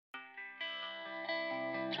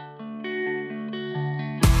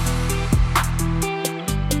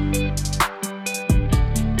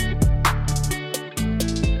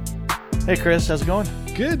Hey, Chris, how's it going?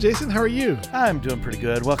 Good, Jason. How are you? I'm doing pretty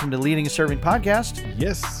good. Welcome to Leading and Serving Podcast.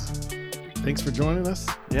 Yes. Thanks for joining us.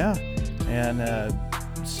 Yeah. And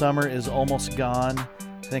summer is almost gone.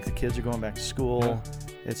 I think the kids are going back to school. Yeah.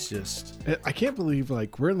 It's just... I can't believe,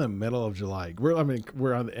 we're in the middle of July. We're on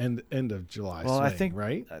the end of July. Well, swing, I think...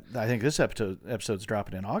 Right? I think this episode's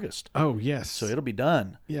dropping in August. Oh, yes. So it'll be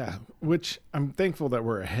done. Yeah, which I'm thankful that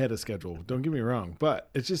we're ahead of schedule. Don't get me wrong. But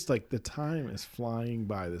it's just the time is flying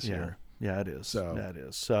by this year. Yeah, it is. So, yeah, it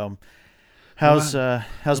is. So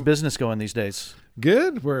how's business going these days?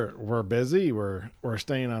 Good. We're busy. We're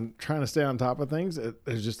trying to stay on top of things.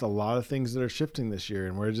 There's just a lot of things that are shifting this year,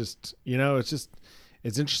 and we're just,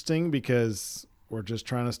 it's interesting because we're just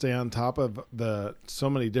trying to stay on top of so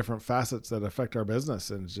many different facets that affect our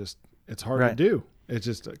business, and it's hard to do. It's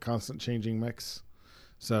just a constant changing mix.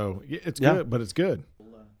 So it's good, but it's good.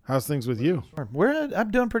 How's things with you?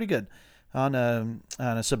 I'm doing pretty good. On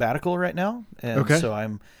a sabbatical right now, and so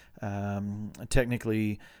I'm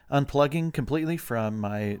technically unplugging completely from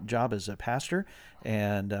my job as a pastor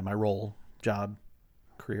and my role, job,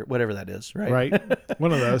 career, whatever that is, right? Right,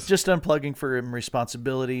 one of those. Just unplugging from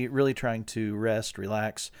responsibility, really trying to rest,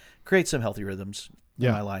 relax, create some healthy rhythms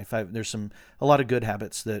in my life. There's a lot of good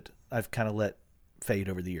habits that I've kind of let fade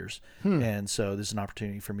over the years. And so this is an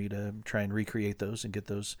opportunity for me to try and recreate those and get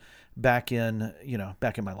those back in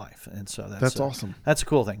my life. And so that's awesome. That's a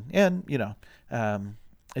cool thing. And,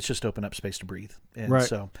 it's just opened up space to breathe. And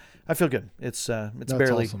so I feel good. It's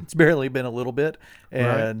barely been a little bit,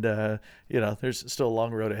 and, there's still a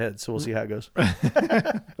long road ahead. So we'll see how it goes.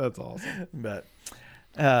 That's awesome. But,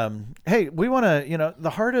 hey, we want to,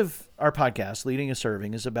 the heart of our podcast, Leading and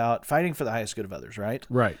Serving, is about fighting for the highest good of others, right?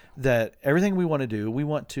 Right. That everything we want to do, we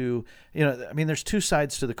want to, there's two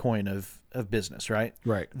sides to the coin of business, right?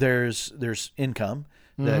 Right. There's income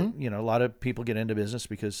that, a lot of people get into business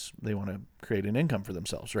because they want to create an income for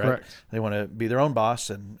themselves, right? Correct. They want to be their own boss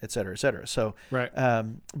and et cetera, et cetera. So, right.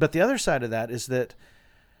 But the other side of that is that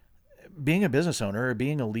being a business owner or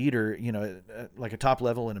being a leader, like a top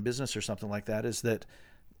level in a business or something like that, is that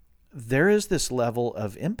there is this level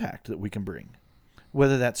of impact that we can bring,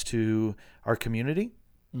 whether that's to our community,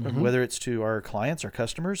 whether it's to our clients, our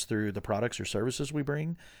customers through the products or services we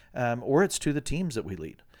bring, or it's to the teams that we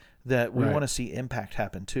lead, that we want to see impact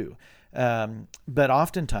happen too. But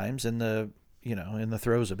oftentimes in the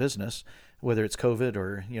throes of business, whether it's COVID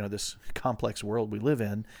or, this complex world we live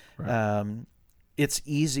in, it's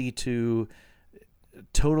easy to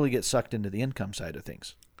totally get sucked into the income side of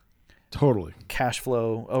things. Totally. Cash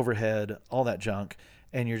flow, overhead, all that junk.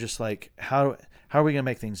 And you're just like, how are we going to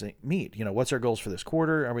make things meet? What's our goals for this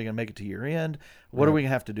quarter? Are we going to make it to year end? What are we going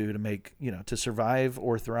to have to do to make, to survive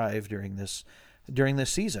or thrive during this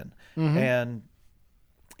season? And,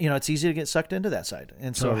 it's easy to get sucked into that side.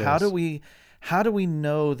 And so how do we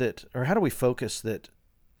know that, or how do we focus that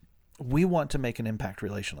we want to make an impact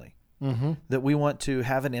relationally? That we want to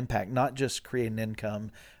have an impact, not just create an income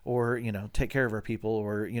or, take care of our people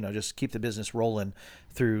or, just keep the business rolling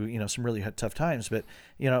through, some really tough times. But,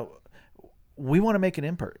 we want to make an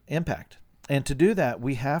impact. And to do that,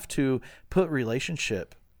 we have to put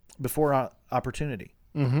relationship before opportunity.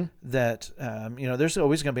 That, there's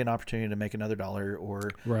always going to be an opportunity to make another dollar or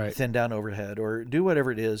thin down overhead or do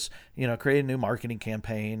whatever it is, create a new marketing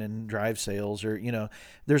campaign and drive sales or,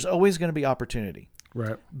 there's always going to be opportunity.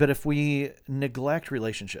 Right. But if we neglect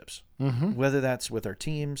relationships, whether that's with our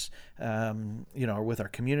teams, or with our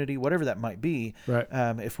community, whatever that might be,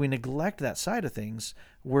 if we neglect that side of things,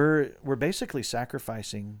 we're basically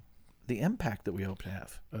sacrificing the impact that we hope to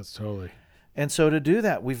have. That's totally. And so to do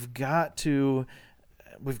that, we've got to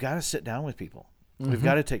sit down with people. We've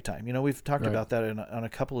got to take time. We've talked about that on a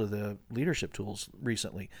couple of the leadership tools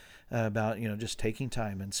recently about, just taking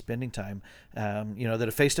time and spending time, that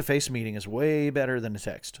a face-to-face meeting is way better than a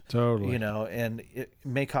text. Totally. And it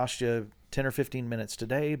may cost you 10 or 15 minutes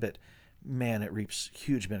today, but man, it reaps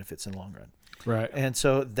huge benefits in the long run. Right. And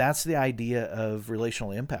so that's the idea of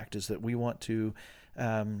relational impact, is that we want to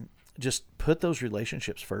just put those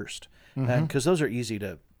relationships first, because those are easy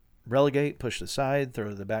to relegate, push aside, throw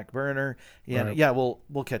to the back burner.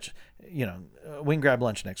 We'll catch, we can grab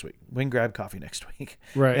lunch next week. We can grab coffee next week.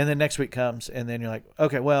 Right. And then next week comes and then you're like,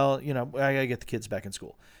 okay, well, I gotta get the kids back in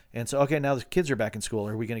school. And so, okay, now the kids are back in school.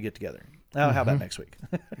 Are we going to get together? Oh, how about next week?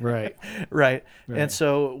 Right. And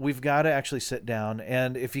so we've got to actually sit down.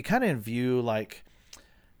 And if you kind of view like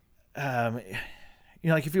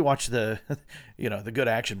if you watch the good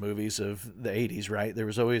action movies of the 80s, right? There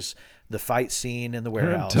was always the fight scene in the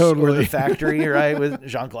warehouse or the factory, right? With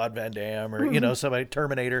Jean-Claude Van Damme or, somebody,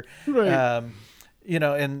 Terminator. Right.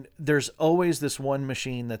 And there's always this one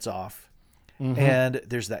machine that's off and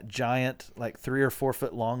there's that giant, like 3 or 4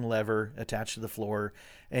 foot long lever attached to the floor,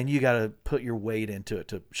 and you got to put your weight into it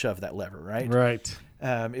to shove that lever, right? Right.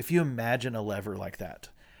 If you imagine a lever like that,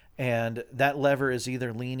 and that lever is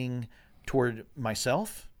either leaning toward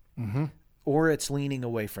myself or it's leaning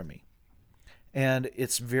away from me. And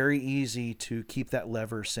it's very easy to keep that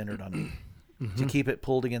lever centered on me, to keep it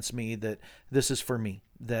pulled against me, that this is for me,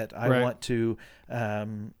 that I want to,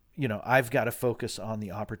 I've got to focus on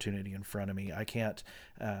the opportunity in front of me. I can't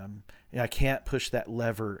push that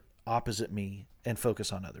lever opposite me and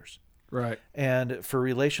focus on others. Right. And for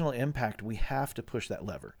relational impact, we have to push that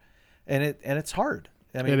lever, and it's hard.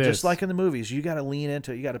 I mean, just like in the movies, you got to lean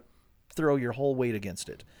into it. You got to throw your whole weight against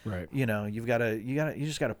it. Right. You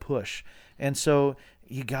just got to push. And so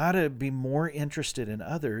you got to be more interested in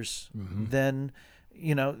others than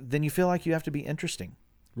you feel like you have to be interesting.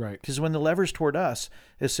 Right. Because when the lever's toward us,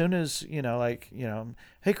 as soon as,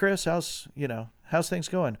 hey Chris, how's things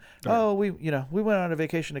going? Right. Oh, we went on a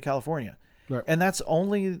vacation to California. Right. And that's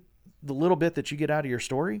only the little bit that you get out of your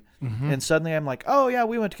story. And suddenly I'm like, oh yeah,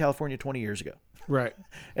 we went to California 20 years ago. Right.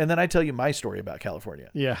 And then I tell you my story about California.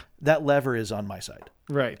 Yeah. That lever is on my side.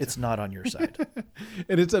 Right. It's not on your side.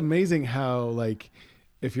 And it's amazing how, like,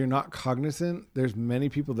 if you're not cognizant, there's many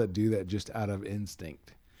people that do that just out of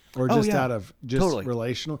instinct or just out of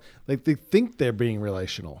relational. Like, they think they're being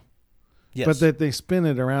relational, but that they spin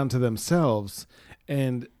it around to themselves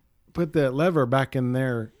and put that lever back in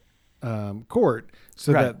their court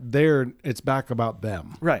so that it's back about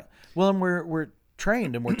them. Right. Well, and we're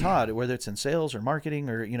trained and we're taught, whether it's in sales or marketing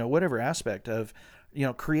or whatever aspect of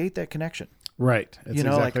create that connection. Right. That's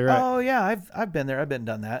exactly right. Oh yeah, I've been there, I've been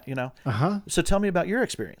done that. So tell me about your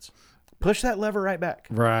experience. Push that lever right back.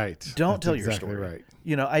 Right. Don't tell your story. Right.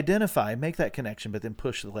 Identify, make that connection, but then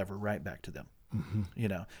push the lever right back to them.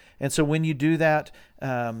 And so when you do that,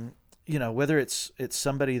 whether it's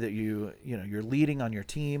somebody that you're leading on your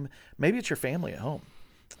team, maybe it's your family at home.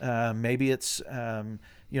 Maybe it's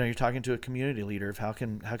you're talking to a community leader of how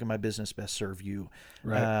can my business best serve you.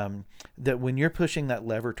 Right. That when you're pushing that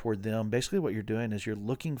lever toward them, basically what you're doing is you're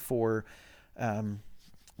looking for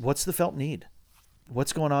what's the felt need,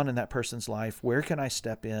 what's going on in that person's life, where can I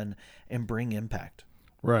step in and bring impact.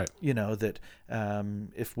 Right. That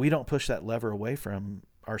if we don't push that lever away from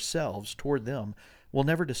ourselves toward them, we'll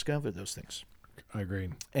never discover those things. I agree.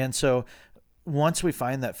 And so once we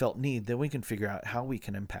find that felt need, then we can figure out how we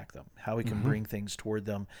can impact them, how we can bring things toward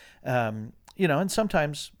them. And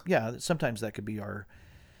sometimes that could be our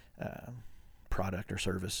product or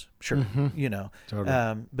service. Sure.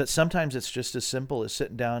 Totally. But sometimes it's just as simple as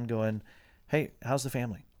sitting down going, hey, how's the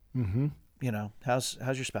family? How's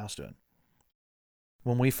your spouse doing?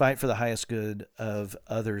 When we fight for the highest good of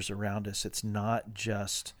others around us, it's not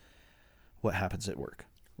just what happens at work.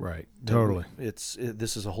 Right. Totally. This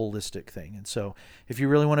is a holistic thing. And so if you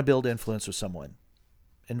really want to build influence with someone,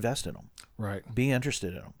 invest in them. Right. Be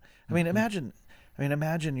interested in them. I mean,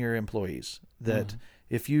 imagine your employees that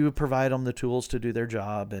if you provide them the tools to do their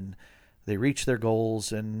job and they reach their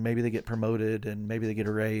goals and maybe they get promoted and maybe they get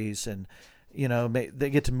a raise and, they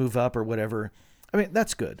get to move up or whatever. I mean,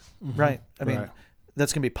 that's good. Right. I mean,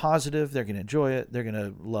 that's going to be positive. They're going to enjoy it. They're going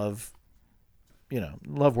to love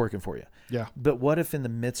working for you. Yeah. But what if in the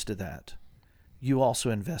midst of that, you also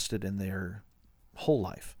invested in their whole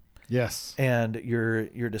life? Yes. And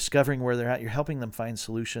you're discovering where they're at. You're helping them find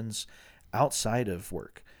solutions outside of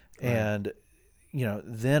work. Right. And,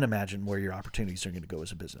 then imagine where your opportunities are going to go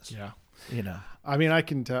as a business. Yeah. I mean, I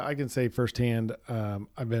can say firsthand,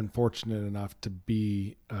 I've been fortunate enough to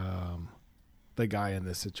be, the guy in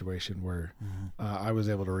this situation where I was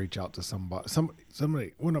able to reach out to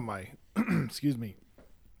somebody, one of my, excuse me,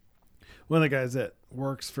 one of the guys that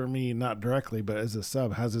works for me, not directly, but as a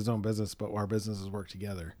sub, has his own business, but our businesses work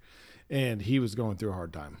together. And he was going through a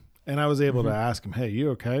hard time. And I was able to ask him, hey, you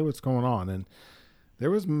okay? What's going on? And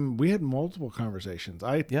we had multiple conversations.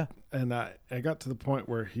 I got to the point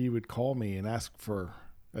where he would call me and ask for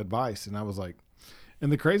advice. And I was like,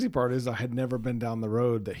 and the crazy part is I had never been down the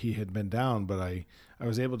road that he had been down, but I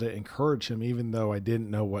was able to encourage him even though I didn't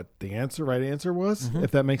know what the right answer was, if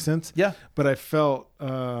that makes sense. Yeah. But I felt,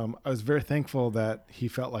 I was very thankful that he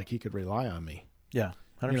felt like he could rely on me. Yeah.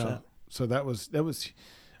 100%. So that was,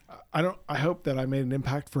 I hope that I made an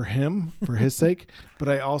impact for him, for his sake, but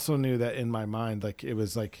I also knew that in my mind, like, it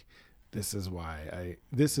was like, this is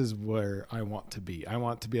where I want to be. I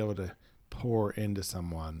want to be able to pour into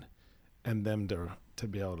someone and them to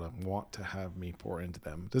be able to want to have me pour into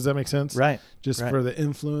them. Does that make sense? Right. Just for the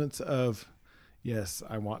influence of, yes,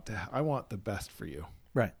 I want the best for you.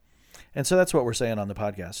 Right. And so that's what we're saying on the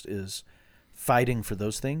podcast is fighting for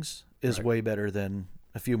those things is way better than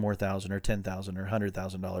a few more $1,000 or $10,000 or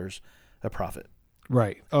 $100,000 a profit.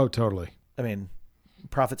 Right. Oh, totally. I mean,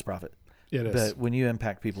 profit's profit. It is. But when you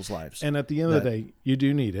impact people's lives. And at the end of the day, you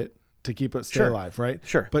do need it to keep it stay alive, right?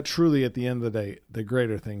 Sure. But truly, at the end of the day, the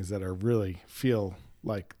greater things that are really feel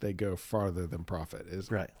like they go farther than profit is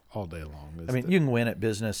all day long. I mean, you can win at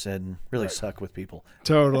business and really suck with people.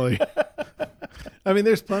 Totally. I mean,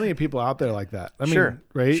 there's plenty of people out there like that. I mean,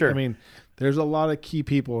 right? Sure. I mean, there's a lot of key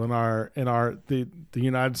people in the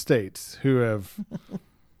United States who have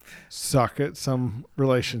suck at some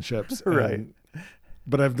relationships, right?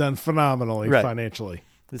 But I've done phenomenally financially.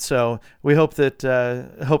 So we hope that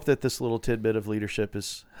this little tidbit of leadership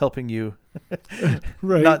is helping you,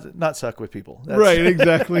 not suck with people. That's right,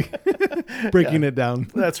 exactly. Breaking it down.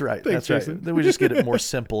 That's right. Thanks, that's Jason. right. Then we just get it more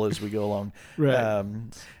simple as we go along. Right.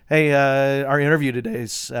 Hey, our interview today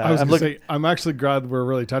is. I was going to say, I'm actually glad we're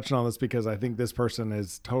really touching on this because I think this person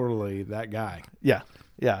is totally that guy. Yeah,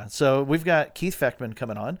 yeah. So we've got Keith Fechtman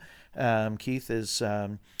coming on. Keith is.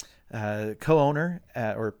 Co-owner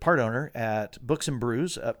or part owner at Books and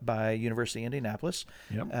Brews up by University of Indianapolis.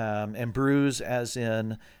 Yep. And brews as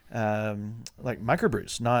in like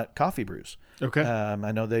microbrews, not coffee brews. Okay.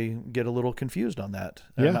 I know they get a little confused on that.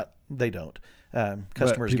 Yeah. They don't.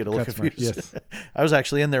 Customers get a little confused. Yes. I was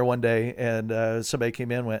actually in there one day and somebody came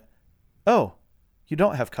in and went, "Oh, you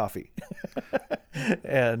don't have coffee."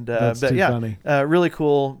 And That's too funny. Really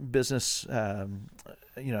cool business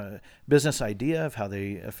business idea of how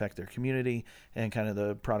they affect their community and kind of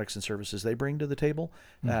the products and services they bring to the table.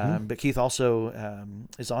 Mm-hmm. But Keith also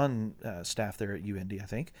is on staff there at UIndy, I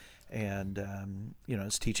think, and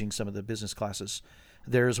is teaching some of the business classes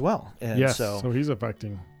there as well. And yes, so he's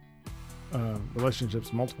affecting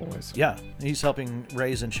relationships multiple ways. Yeah, he's helping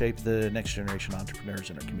raise and shape the next generation entrepreneurs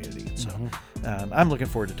in our community. And so I'm looking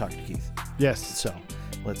forward to talking to Keith. Yes. So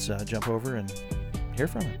let's jump over and hear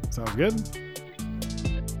from him. Sounds good.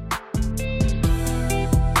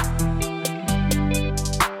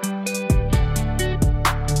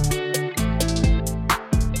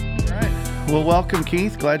 Well, welcome,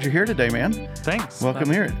 Keith. Glad you're here today, man. Thanks.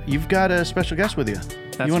 Welcome here. You've got a special guest with you.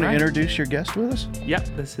 That's you want right. to introduce your guest with us?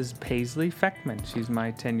 Yep, this is Paisley Fechtman. She's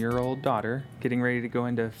my 10-year-old daughter, getting ready to go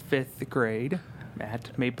into 5th grade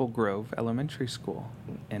at Maple Grove Elementary School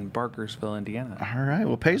in Barkersville, Indiana. All right.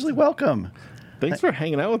 Well, Paisley, welcome. Thanks for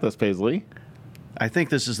hanging out with us, Paisley. I think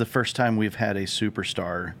this is the first time we've had a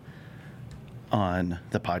superstar on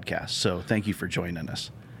the podcast, so thank you for joining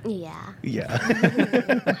us. Yeah.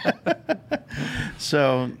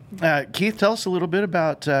 So, Keith, tell us a little bit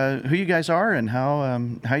about who you guys are and how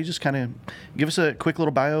you just kind of give us a quick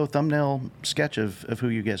little bio thumbnail sketch of who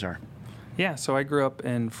you guys are. Yeah, so I grew up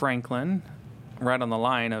in Franklin, right on the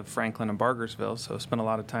line of Franklin and Barkersville, so spent a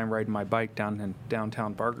lot of time riding my bike down in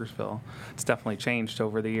downtown Barkersville. It's definitely changed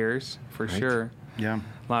over the years, for sure. Yeah.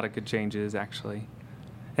 A lot of good changes, actually.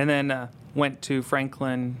 And then went to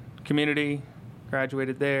Franklin Community,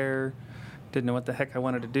 graduated there, didn't know what the heck I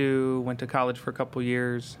wanted to do, went to college for a couple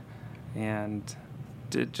years, and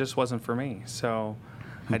it just wasn't for me. So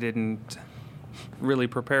I didn't really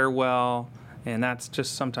prepare well, and that's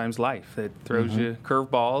just sometimes life. It throws you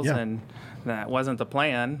curveballs, and that wasn't the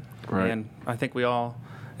plan. Right. And I think we all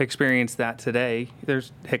experience that today.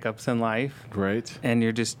 There's hiccups in life. Right. And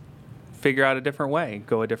you just figure out a different way,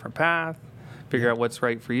 go a different path, figure out what's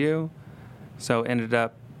right for you. So ended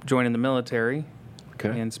up joining the military.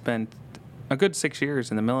 Okay. And spent a good 6 years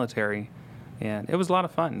in the military, and it was a lot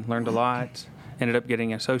of fun. Learned a lot. Ended up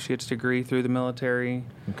getting an associate's degree through the military.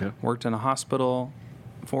 Okay. Worked in a hospital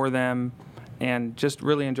for them, and just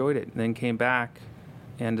really enjoyed it. Then came back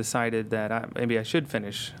and decided that maybe I should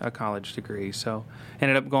finish a college degree. So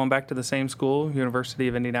ended up going back to the same school, University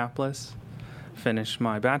of Indianapolis. Finished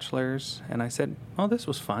my bachelor's, and I said, "Oh, this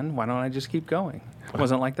was fun. Why don't I just keep going?" It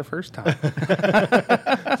wasn't like the first time.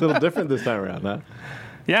 It's a little different this time around, huh?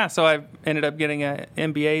 Yeah, so I ended up getting an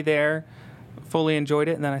MBA there, fully enjoyed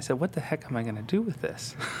it, and then I said, what the heck am I going to do with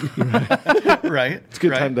this? Right. It's a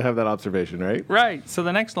good time to have that observation, right? Right. So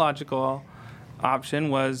the next logical option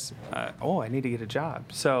was, I need to get a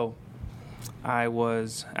job. So I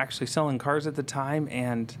was actually selling cars at the time,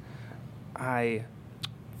 and I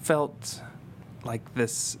felt like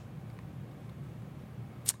this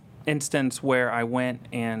instance where I went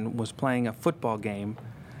and was playing a football game,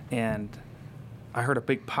 and I heard a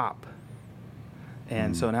big pop.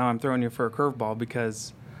 And so now I'm throwing you for a curveball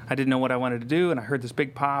because I didn't know what I wanted to do, and I heard this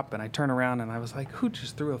big pop, and I turned around, and I was like, who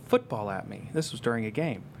just threw a football at me? This was during a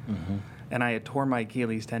game. And I had torn my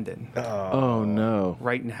Achilles tendon. Oh, no.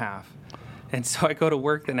 Right in half. And so I go to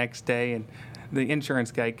work the next day, and the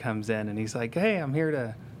insurance guy comes in, and he's like, hey, I'm here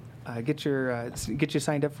to get you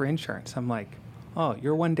signed up for insurance. I'm like, oh,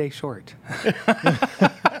 you're 1 day short.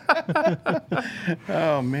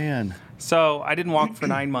 Oh, man. So I didn't walk for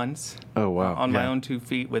 9 months. Oh, wow. On my Yeah. own 2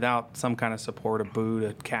 feet without some kind of support, a boot,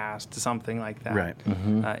 a cast, something like that. Right.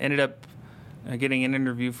 Ended up getting an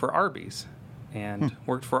interview for Arby's, and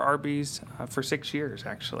worked for Arby's for 6 years,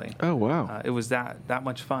 actually. Oh, wow. It was that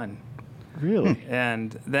much fun. Really?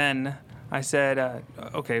 And then I said,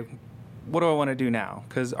 okay, what do I want to do now?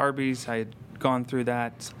 Because Arby's, I had gone through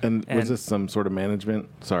that. And was this some sort of management?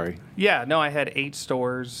 Sorry. Yeah, no, I had 8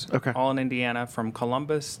 stores, Okay. all in Indiana, from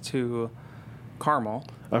Columbus to Carmel.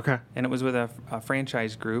 Okay. And it was with a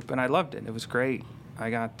franchise group, and I loved it. It was great.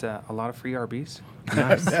 I got a lot of free Arby's,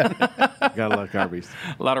 Nice. Gotta like Arby's.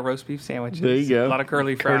 a lot of roast beef sandwiches, There you go. a lot of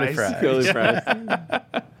curly fries. Curly fries.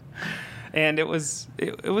 And it was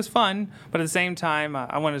fun, but at the same time,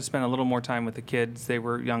 I wanted to spend a little more time with the kids. They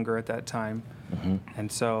were younger at that time, and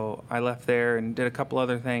so I left there and did a couple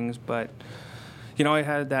other things. But I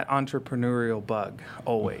had that entrepreneurial bug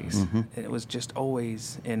always, and it was just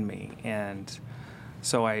always in me. And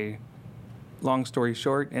so long story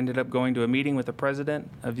short, ended up going to a meeting with the president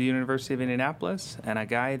of the University of Indianapolis and a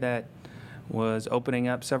guy that was opening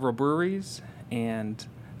up several breweries, and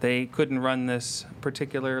they couldn't run this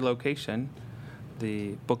particular location,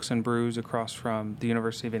 the Books and Brews across from the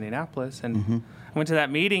University of Indianapolis. And I went to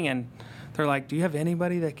that meeting, and they're like, do you have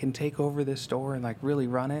anybody that can take over this store and really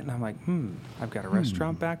run it? And I'm like, I've got a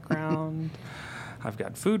restaurant background. I've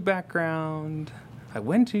got food background. I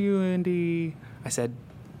went to UIndy. I said,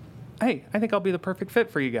 hey, I think I'll be the perfect fit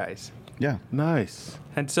for you guys. Yeah. Nice.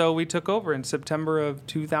 And so we took over in September of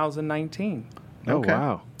 2019. Oh, Okay.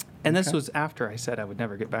 wow. And this was after I said I would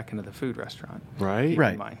never get back into the food restaurant. Right?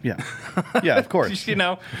 Right. Mine. Yeah. Yeah, of course. You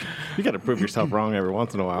know, You got to prove yourself wrong every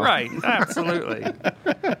once in a while. right, absolutely.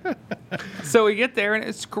 So we get there, and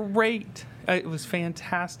it's great. It was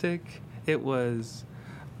fantastic. It was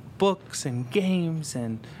books and games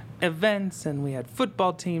and events, and we had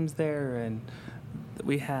football teams there, and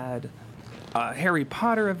we had a Harry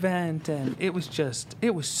Potter event, and it was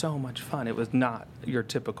so much fun. It was not your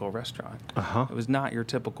typical restaurant. Uh-huh. It was not your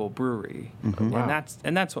typical brewery. Wow.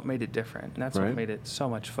 And that's what made it different. And that's Right. what made it so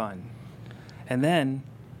much fun. And then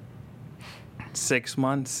 6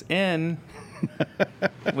 months in,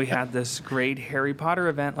 we had this great Harry Potter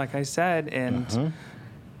event, like I said, and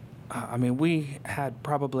we had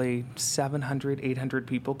probably 700, 800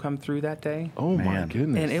 people come through that day. Oh, my Man.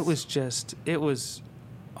 goodness. And it was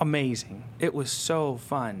amazing. It was so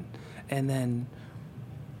fun. And then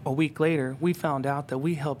a week later, we found out that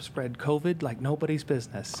we helped spread COVID like nobody's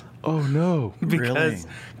business. Oh, no. Because Really?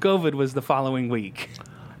 COVID was the following week.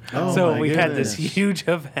 Oh, So my we had this goodness. huge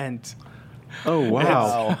event. Oh,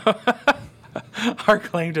 wow. Our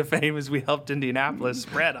claim to fame is we helped Indianapolis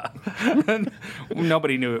spread up.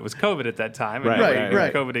 Nobody knew it was COVID at that time. and Right, nobody right, knew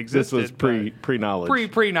right. COVID This existed. was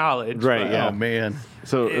pre-knowledge. Pre-knowledge. Right, but- yeah. Oh, man.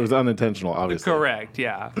 So it was unintentional, obviously. Correct,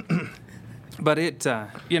 yeah. But it,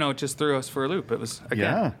 it just threw us for a loop. It was,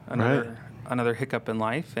 again, Yeah, another hiccup in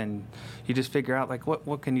life, and you just figure out,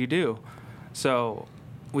 what can you do? So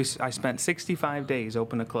I spent 65 days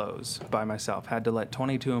open to close by myself, had to let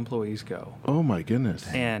 22 employees go, Oh, my goodness.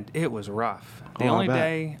 and it was rough. The Oh, I only bet.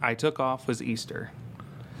 day I took off was Easter.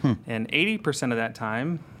 And 80% of that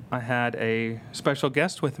time, I had a special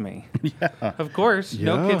guest with me. Yeah. Of course,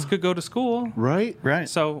 no Yeah. kids could go to school. Right? Right.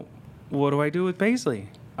 So, what do I do with Paisley?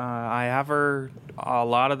 I have her a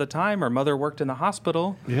lot of the time. Her mother worked in the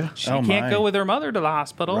hospital. Yeah. She Oh, can't my. go with her mother to the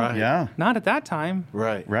hospital. Right. Yeah. Not at that time.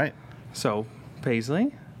 Right. Right. So,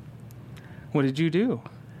 Paisley, what did you do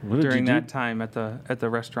What did during you that do? time at the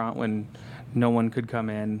restaurant when no one could come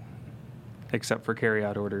in except for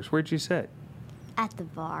carry-out orders? Where'd you sit? At the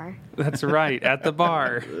bar. That's right, at the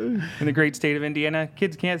bar. In the great state of Indiana,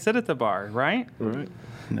 kids can't sit at the bar, right? Right.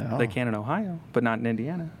 No. They can in Ohio, but not in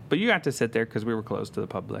Indiana. But you got to sit there because we were closed to the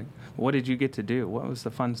public. What did you get to do? What was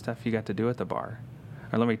the fun stuff you got to do at the bar?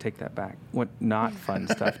 Or let me take that back. What not fun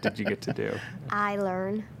stuff did you get to do? I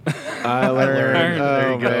learn. I learned. There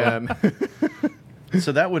Oh, you go. man.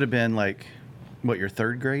 So that would have been what, your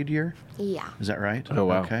third grade year? Yeah. Is that right? Oh,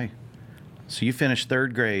 wow. Okay. So you finished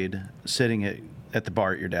third grade sitting at the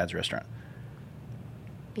bar at your dad's restaurant.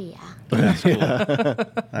 Yeah. That's cool.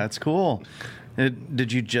 That's cool.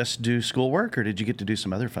 Did you just do schoolwork, or did you get to do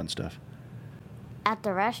some other fun stuff? At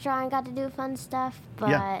the restaurant, I got to do fun stuff, but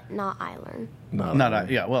Yeah. not I learn.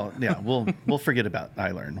 We'll forget about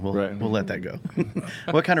iLearn. Right. We'll let that go.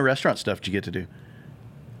 What kind of restaurant stuff did you get to do?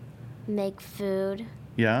 Make food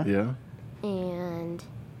Yeah? Yeah. and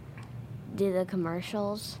do the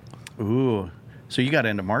commercials. Ooh. So you got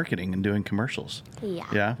into marketing and doing commercials. Yeah.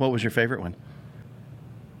 Yeah. What was your favorite one?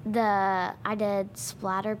 I did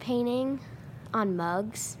splatter painting on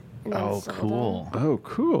mugs. And then Oh, sold cool. them. Oh,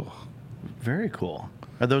 cool. Very cool.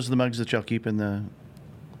 Are those the mugs that y'all keep in the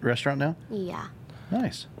restaurant now? Yeah.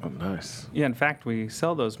 Nice. Oh, nice. Yeah, in fact, we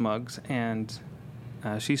sell those mugs, and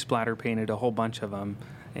she splatter painted a whole bunch of them,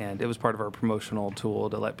 and it was part of our promotional tool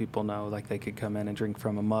to let people know, like, they could come in and drink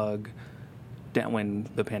from a mug when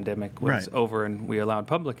the pandemic was Right. over and we allowed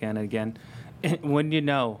public in again. And when you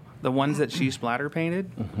know, the ones that she splatter painted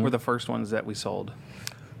were the first ones that we sold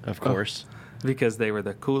Of course. because they were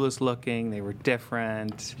the coolest looking, they were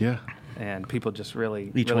different. Yeah. And people just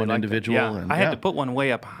really Each really one liked it. individual Yeah. and- I had yeah. to put one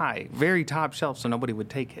way up high, very top shelf, so nobody would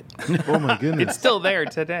take it. Oh, my goodness. It's still there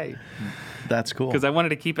today That's cool. because I wanted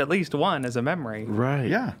to keep at least one as a memory. Right.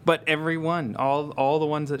 Yeah. But every one, all the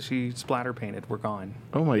ones that she splatter painted were gone.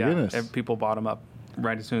 Oh, my goodness. And people bought them up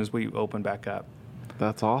right as soon as we opened back up.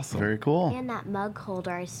 That's awesome. Very cool. And that mug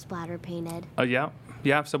holder I splatter painted. Oh yeah.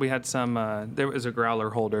 So we had some. There was a growler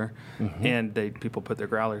holder, and people put their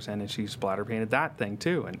growlers in, and she splatter painted that thing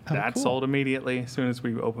too, and that cool. sold immediately as soon as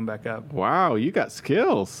we opened back up. Wow, you got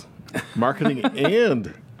skills. Marketing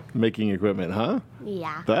and making equipment, huh?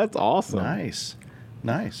 Yeah. That's awesome. Nice.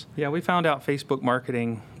 Nice. Yeah, we found out Facebook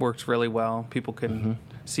marketing works really well. People can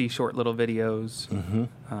see short little videos.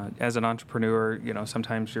 As an entrepreneur,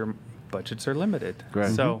 sometimes your budgets are limited. Right.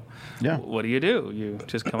 So, Yeah. what do? You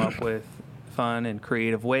just come up with fun and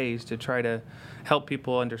creative ways to try to help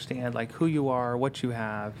people understand like who you are, what you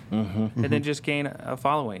have, and then just gain a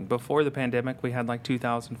following. Before the pandemic, we had like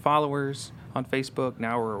 2,000 followers on Facebook.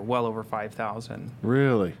 Now we're well over 5,000.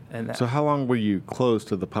 Really? And So how long were you closed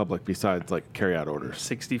to the public besides like carry-out orders?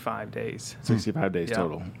 65 days. 65 days Yeah.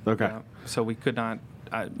 total. Okay. Yeah. So we could not.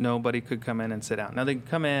 Nobody could come in and sit out. Now they could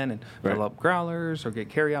come in and fill Right. up growlers or get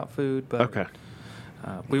carry-out food, but Okay.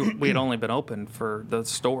 we had only been open for the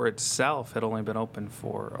store itself had only been open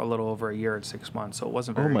for a little over a year and 6 months, so it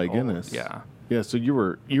wasn't Oh very my old. goodness. Yeah. Yeah. So you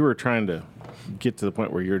were trying to get to the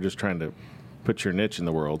point where you're just trying to put your niche in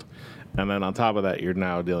the world, and then on top of that, you're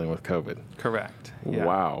now dealing with COVID. Correct. Yeah.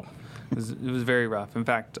 Wow. It was very rough. In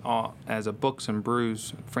fact, as a Books and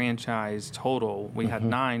Brews franchise total, we had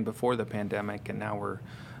 9 before the pandemic, and now we're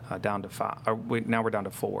down to 5. Now we're down to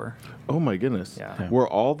 4. Oh my goodness. Yeah. Were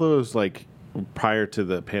all those like prior to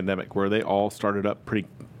the pandemic? Were they all started up pretty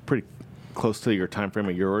close to your time frame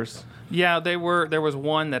of yours? Yeah, they were. There was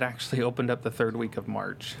one that actually opened up the 3rd week of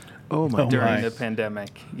March Oh my. Oh, during my. the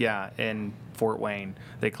pandemic. Yeah, in Fort Wayne,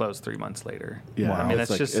 they closed 3 months later. Yeah. Wow. I mean, it's that's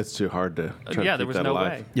like, just it's too hard to. Try to yeah. keep There was that no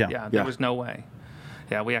alive. way. Yeah. there Yeah. was no way.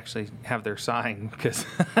 Yeah, we actually have their sign because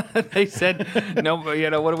they said, no,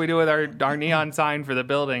 what do we do with our neon sign for the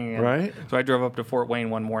building? And Right. So I drove up to Fort Wayne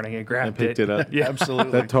one morning and grabbed And picked it up. Yeah,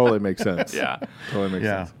 Absolutely. That totally makes sense. yeah. Totally makes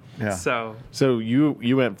Yeah. sense. Yeah. So So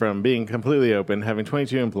you went from being completely open, having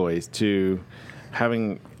 22 employees, to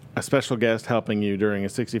having a special guest helping you during a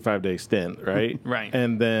 65-day stint, right? Right.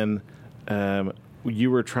 And then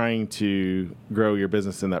you were trying to grow your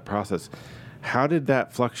business in that process. How did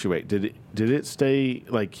that fluctuate? Did it stay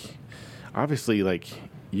like, obviously, like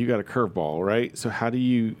you got a curveball, right? So how did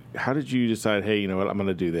you decide, hey, you know what, I'm going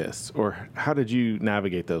to do this? Or how did you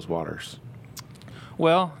navigate those waters?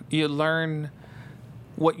 well, you learn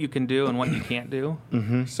what you can do and what you can't do.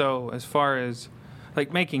 So as far as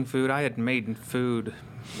like making food, I had made food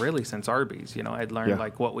really since Arby's. I'd learned Yeah.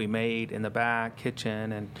 like what we made in the back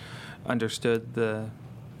kitchen and understood the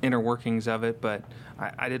inner workings of it, but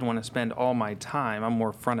I didn't want to spend all my time. I'm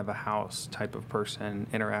more front of a house type of person,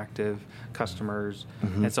 interactive customers.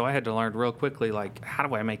 And so I had to learn real quickly, like, how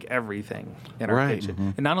do I make everything in our Right.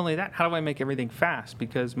 kitchen? And not only that, how do I make everything fast?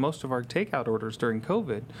 Because most of our takeout orders during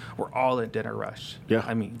COVID were all at dinner rush. Yeah.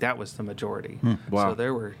 I mean, that was the majority. Wow. So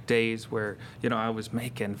there were days where, I was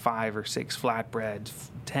making 5 or 6 flatbreads,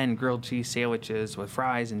 10 grilled cheese sandwiches with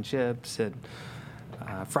fries and chips and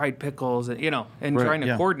fried pickles, and Right, trying to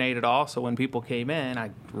yeah. coordinate it all. So when people came in,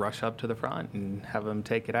 I'd rush up to the front and have them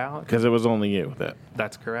take it out. Because it was only you that.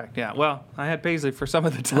 That's correct. Yeah. Well, I had Paisley for some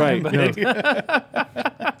of the time, Right,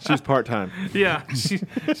 but She's part-time. yeah,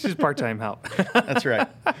 she's part-time help. That's right.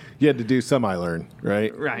 You had to do some I learn,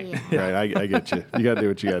 right? Right. Yeah. Right, I get you. You got to do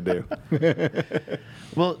what you got to do.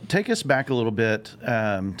 Well, take us back a little bit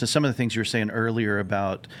to some of the things you were saying earlier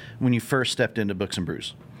about when you first stepped into Books and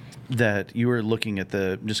Brews, that you were looking at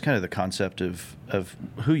the concept of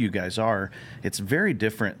who you guys are. It's very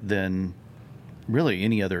different than really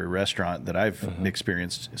any other restaurant that I've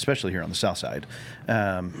experienced, especially here on the South Side.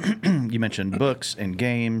 You mentioned books and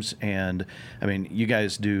games, and I mean, you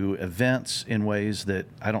guys do events in ways that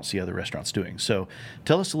I don't see other restaurants doing. So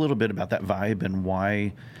tell us a little bit about that vibe and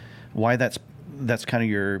why that's kind of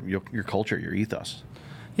your culture, your ethos.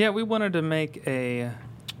 Yeah, we wanted to make a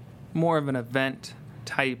more of an event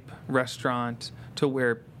type restaurant to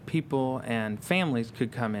where people and families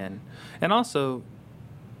could come in, and also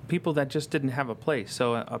people that just didn't have a place.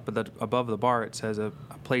 So above the bar, it says a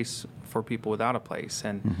place for people without a place.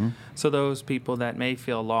 And so those people that may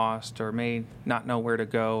feel lost or may not know where to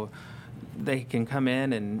go, they can come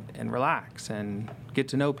in and relax and get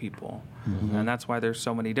to know people. And that's why there's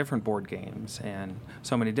so many different board games and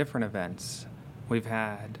so many different events. We've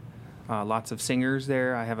had lots of singers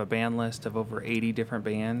there. I have a band list of over 80 different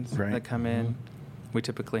bands that come in. We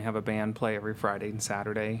typically have a band play every Friday and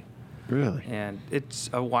Saturday. Really? And it's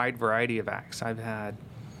a wide variety of acts. I've had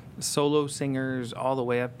solo singers all the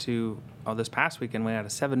way up to, this past weekend we had a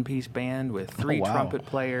 7-piece band with 3 trumpet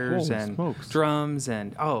players Holy and smokes. drums,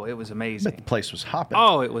 and it was amazing. But the place was hopping.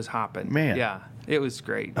 Oh, it was hopping. Man. Yeah, it was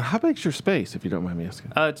great. How big's your space, if you don't mind me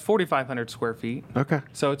asking? It's 4,500 square feet. Okay.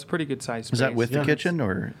 So it's a pretty good size space. Is that with the kitchen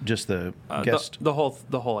or just the guest? The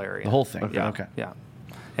whole area. The whole thing. Yeah. Okay. Yeah.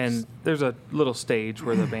 And there's a little stage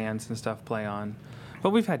where the bands and stuff play on. But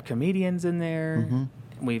we've had comedians in there.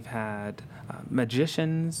 We've had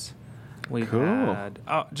magicians. We've had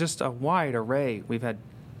just a wide array. We've had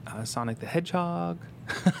Sonic the Hedgehog.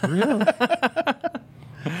 Really?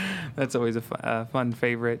 That's always a fun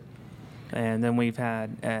favorite. And then we've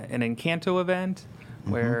had an Encanto event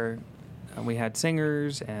where we had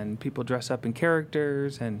singers and people dress up in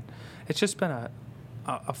characters. And it's just been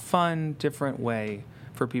a fun, different way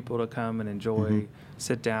for people to come and enjoy,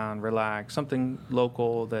 sit down, relax, something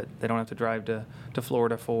local that they don't have to drive to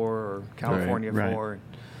Florida for or California for,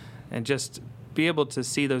 and just be able to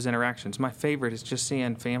see those interactions. My favorite is just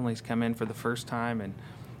seeing families come in for the first time, and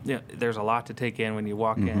there's a lot to take in when you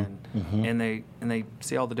walk in, and they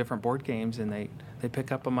see all the different board games, and they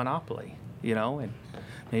pick up a Monopoly, and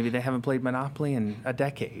maybe they haven't played Monopoly in a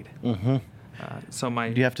decade. Do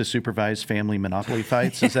you have to supervise family Monopoly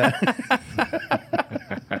fights? Is that?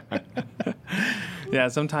 Yeah,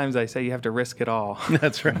 sometimes I say you have to risk it all.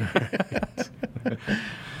 That's right.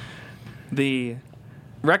 The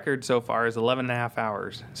record so far is 11 and a half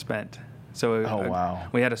hours spent. So wow.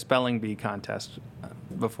 We had a spelling bee contest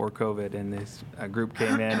before COVID, and this group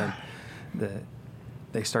came in and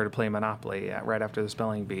they started playing Monopoly right after the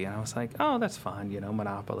spelling bee, and I was like, oh, that's fun,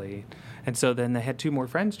 Monopoly. And so then they had 2 more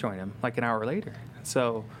friends join them like an hour later.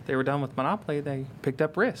 So they were done with Monopoly, they picked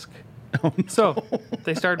up Risk. Oh, no. So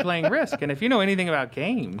they started playing Risk, and if you know anything about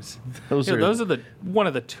games, those are one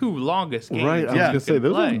of the 2 longest games. Right, I was going to say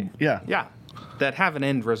those play. Yeah, that have an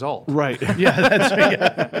end result. Right. Yeah, that's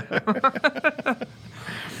right.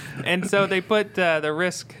 And so they put the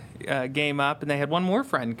Risk game up, and they had one more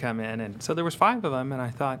friend come in, and so there was 5 of them, and I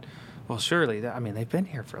thought, well, surely, they've been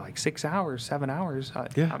here for like 6 hours, 7 hours.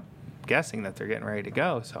 I'm guessing that they're getting ready to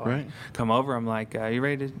go. So I come over, I'm like, you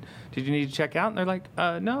ready to, did you need to check out? And they're like,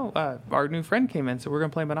 no, our new friend came in, so we're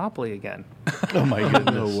going to play Monopoly again. Oh my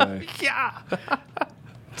goodness. No way. Yeah.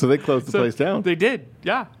 So they closed the place down? They did,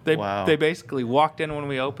 yeah. Wow. They basically walked in when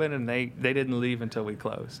we opened, and they didn't leave until we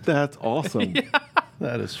closed. That's awesome. Yeah.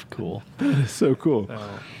 That is cool. That is so cool.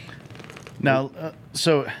 Now,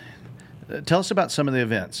 tell us about some of the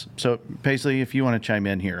events. So, Paisley, if you want to chime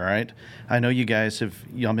in here, all right? I know you guys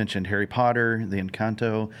y'all mentioned Harry Potter, the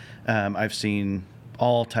Encanto. I've seen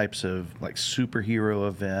all types of like superhero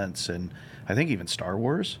events, and I think even Star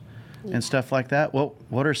Wars and stuff like that. Well,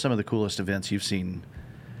 what are some of the coolest events you've seen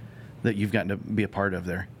that you've gotten to be a part of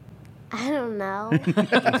there? I don't know.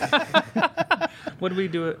 What did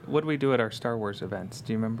we do at our Star Wars events?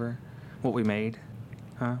 Do you remember what we made?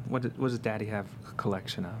 Huh? What does Daddy have a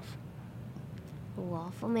collection of?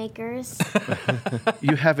 Waffle makers.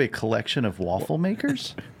 You have a collection of waffle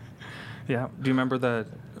makers? Yeah. Do you remember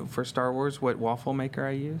for Star Wars what waffle maker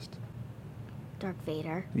I used? Darth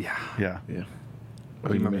Vader. Yeah. Yeah. Do you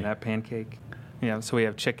remember that pancake? Yeah. So we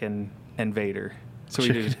have chicken and Vader. So we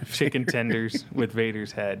do chicken tenders with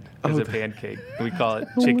Vader's head as a pancake. We call it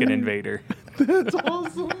chicken and Vader. That's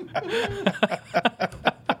awesome.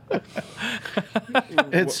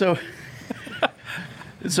 It's so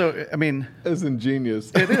I mean, That's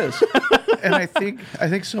ingenious. it is. And I think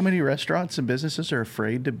so many restaurants and businesses are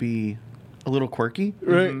afraid to be a little quirky.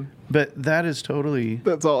 Right. But that is totally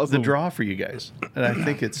That's awesome. the draw for you guys. And I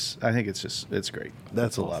think it's great.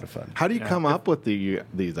 That's a lot of fun. How do you come up with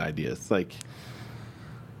these ideas? Like,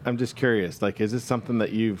 I'm just curious. Like, is this something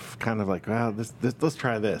that you've kind of like, wow, this let's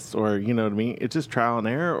try this, or you know what I mean? It's just trial and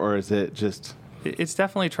error, or is it just? It's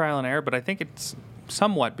definitely trial and error, but I think it's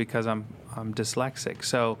somewhat because I'm dyslexic.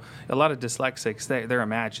 So a lot of dyslexics, their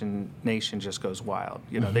imagination just goes wild.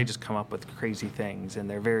 You know, they just come up with crazy things, and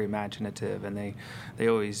they're very imaginative, and they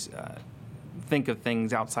always think of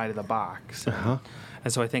things outside of the box.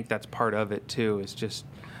 And so I think that's part of it too, is just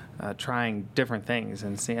trying different things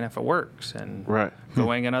and seeing if it works, and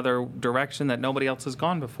going another direction that nobody else has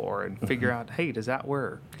gone before, and figure out, hey, does that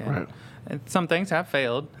work? And some things have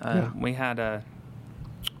failed. We had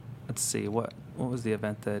let's see, what was the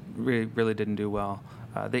event that really didn't do well?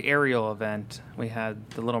 The Ariel event. We had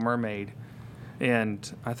the Little Mermaid,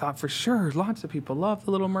 and I thought for sure lots of people love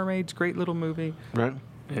the Little Mermaid. It's a great little movie. Right.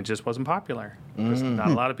 It just wasn't popular. Just not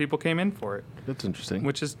a lot of people came in for it. That's interesting.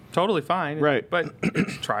 Which is totally fine. Right. But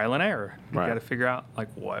it's trial and error. You got to figure out like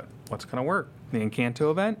what's going to work. The Encanto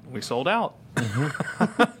event, we sold out.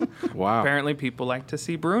 Wow. Apparently people like to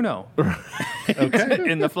see Bruno Okay.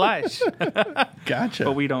 in the flesh. Gotcha.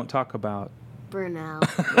 But we don't talk about Bruno.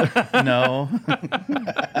 No.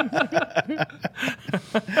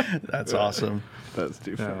 That's awesome. That's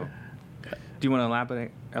too funny. Do you want to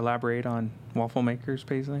elaborate on waffle makers,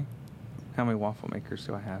 Paisley? How many waffle makers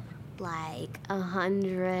do I have? Like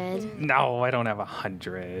 100. No, I don't have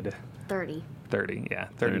 100. 30. 30, yeah.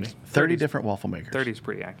 30. 30 different waffle makers. 30 is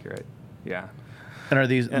pretty accurate. Yeah. And are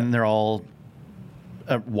these, and they're all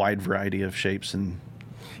a wide variety of shapes and.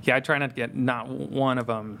 Yeah, I try not to get, not one of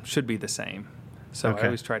them should be the same. So Okay. I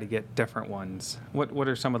always try to get different ones. What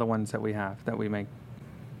are some of the ones that we have that we make?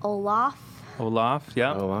 Olaf. Olaf,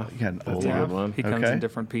 yeah. Oh, wow. You got an That's a Olaf. good one. He comes Okay. in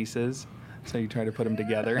different pieces, so you try to put them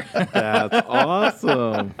together. That's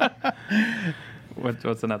awesome.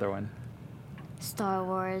 What's another one? Star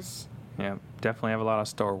Wars. Yeah, definitely have a lot of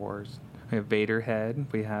Star Wars. We have Vader head.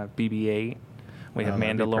 We have BB-8. We have Oh,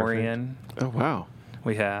 that'd be Mandalorian. Oh, wow.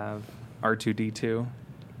 We have R2-D2.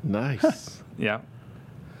 Nice. Yeah.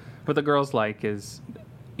 What the girls like is,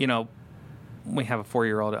 you know, we have a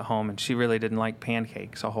 4-year-old at home, and she really didn't like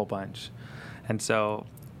pancakes a whole bunch. And so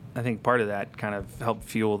I think part of that kind of helped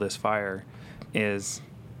fuel this fire is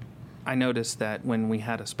I noticed that when we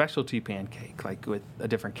had a specialty pancake, like with a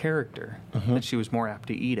different character, that she was more apt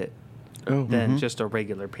to eat it Oh, than just a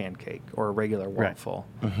regular pancake or a regular Right. waffle.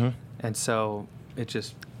 And so we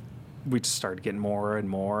just started getting more and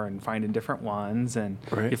more and finding different ones, and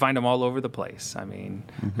Right. you find them all over the place. I mean,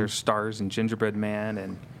 there's stars in Gingerbread Man,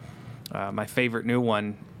 and my favorite new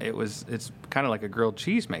one, it's kind of like a grilled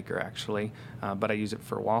cheese maker actually, but I use it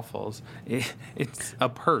for waffles. It's a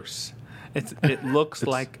purse. It looks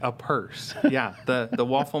like a purse. Yeah, the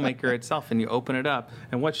waffle maker itself, and you open it up,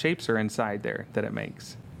 and what shapes are inside there that it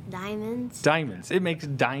makes? Diamonds. Diamonds. It makes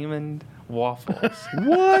diamond waffles.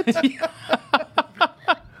 what?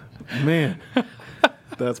 Man,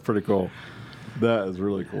 that's pretty cool. That is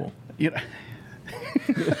really cool. You know,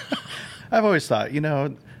 I've always thought, you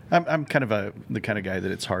know, I'm kind of the kind of guy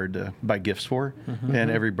that it's hard to buy gifts for. And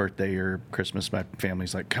every birthday or Christmas, my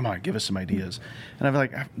family's like, come on, give us some ideas. And I'm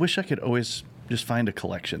like, I wish I could always just find a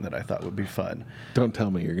collection that I thought would be fun. Don't tell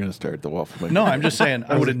me you're going to start the waffle maker. No, I'm just saying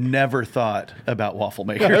I would have never thought about waffle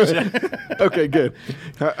makers. Okay, good.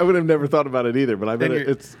 I would have never thought about it either, but I bet And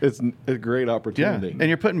it's a great Yeah, opportunity. and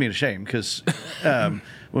you're putting me to shame because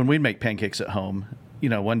when we make pancakes at home, you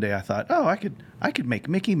know, one day I thought, oh, I could make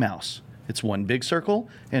Mickey Mouse. It's one big circle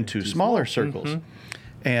and two smaller circles,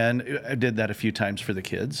 and I did that a few times for the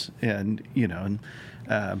kids. And you know,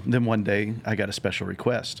 and then one day I got a special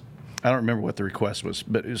request. I don't remember what the request was,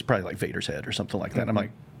 but it was probably like Vader's head or something like that. I'm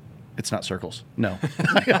like, it's not circles. No,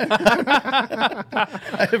 I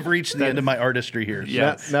have reached the end of my artistry here.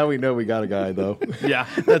 Yeah. Now we know we got a guy, though. Yeah.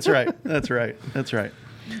 That's right. That's right. That's right.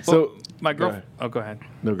 So, My go girl. ahead. Oh, go ahead.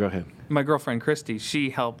 No, go ahead. My girlfriend Christy, she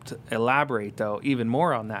helped elaborate though even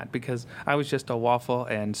more on that because I was just a waffle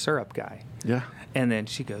and syrup guy. Yeah. And then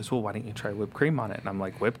she goes, well, why don't you try whipped cream on it? And I'm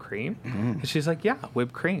like, whipped cream? And she's like, yeah,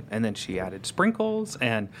 whipped cream. And then she added sprinkles.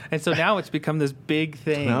 And so now it's become this big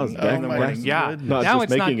thing Now it's in the my morning. Yeah. goodness. Not now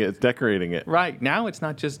just it's making it, it's decorating it. Right. Now it's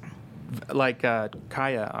not just like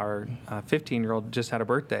Kaya, our 15-year-old, just had a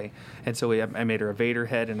birthday. And so I made her a Vader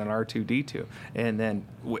head and an R2-D2. And then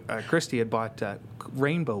Christy had bought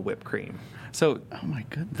rainbow whipped cream. So Oh my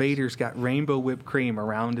goodness. Vader's got rainbow whipped cream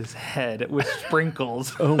around his head with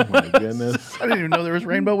sprinkles. Oh, my goodness. I didn't even know there was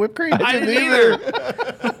rainbow whipped cream. I didn't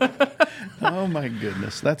either. Oh my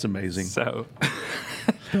goodness, that's amazing. So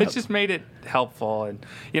it's just made it helpful. And,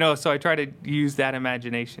 you know, so I try to use that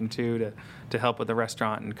imagination, too, to help with the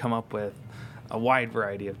restaurant and come up with a wide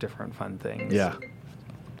variety of different fun things. Yeah.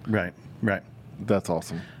 Right, right. That's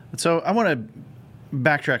awesome. So I want to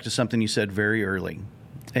backtrack to something you said very early.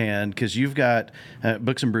 And because you've got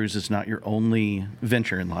Books and Brews is not your only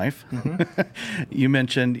venture in life. You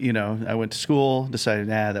mentioned, I went to school, decided,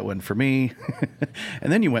 that wasn't for me.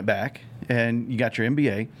 And then you went back and you got your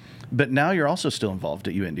MBA. But now you're also still involved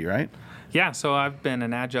at UIndy, right? Yeah, so I've been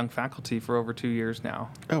an adjunct faculty for over 2 years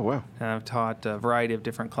now. Oh, wow. And I've taught a variety of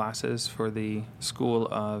different classes for the School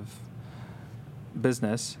of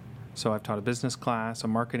Business. So I've taught a business class, a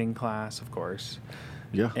marketing class, of course.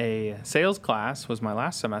 Yeah. A sales class was my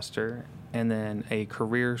last semester, and then a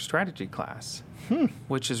career strategy class,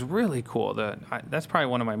 which is really cool. That's probably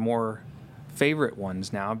one of my more favorite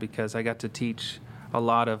ones now because I got to teach a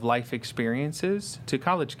lot of life experiences to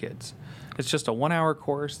college kids. It's just a 1-hour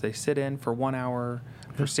course. They sit in for 1 hour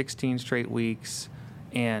for 16 straight weeks.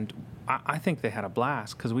 And I think they had a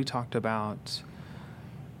blast because we talked about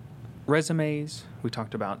resumes. We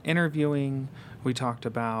talked about interviewing. We talked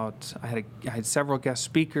about, I had several guest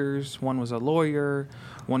speakers. One was a lawyer.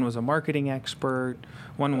 One was a marketing expert.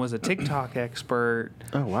 One was a TikTok expert.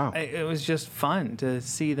 Oh, wow. It was just fun to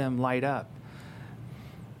see them light up.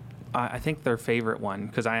 I think their favorite one,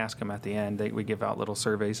 because I ask them at the end, we give out little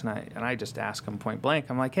surveys, and I just ask them point blank.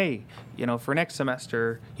 I'm like, hey, for next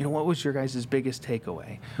semester, what was your guys' biggest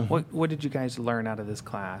takeaway? What did you guys learn out of this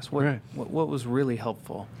class? What was really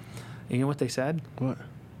helpful? And you know what they said? What?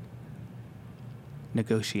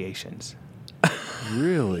 Negotiations.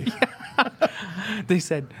 Really? They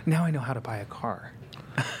said, now I know how to buy a car.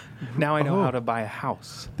 Now I know how to buy a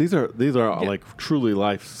house. These are like truly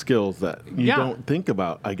life skills that you don't think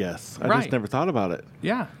about, I guess. I just never thought about it.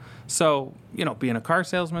 Yeah. So, being a car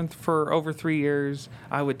salesman for over 3 years,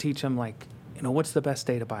 I would teach them what's the best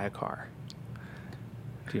day to buy a car?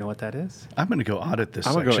 Do you know what that is? I'm going to go audit this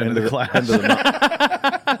I'm section of the class. End of the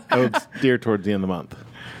month. I would steer towards the end of the month.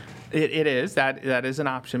 It is. That is an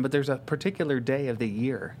option, but there's a particular day of the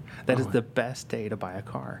year that is the best day to buy a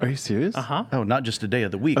car. Are you serious? Uh-huh. Oh, not just a day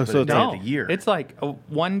of the week, but so a day of the year. It's like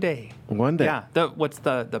one day. One day. Yeah. What's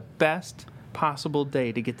the best possible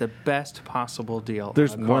day to get the best possible deal?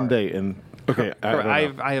 There's on a car. one day in. Okay,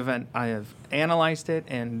 I have analyzed it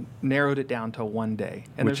and narrowed it down to one day,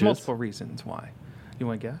 and Which there's is? multiple reasons why. You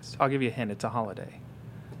want to guess? I'll give you a hint. It's a holiday.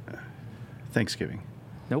 Thanksgiving.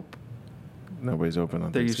 Nope. Nobody's open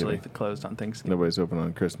on They're Thanksgiving. usually closed on Thanksgiving. Nobody's open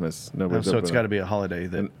on Christmas. Oh, Nobody's so open it's got to be a holiday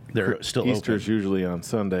that they're still Easter's open. usually on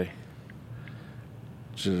Sunday.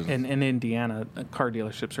 In Indiana, car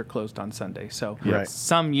dealerships are closed on Sunday. So Right.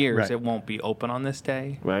 some years Right. it won't be open on this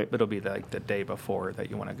day. Right. But it'll be the day before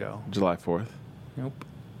that you want to go. July 4th. Nope.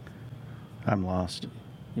 I'm lost.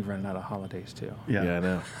 You've run out of holidays too. Yeah. I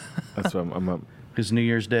know. That's what I'm up. Because New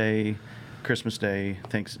Year's Day, Christmas Day,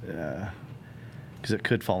 because it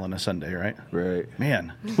could fall on a Sunday, right? Right.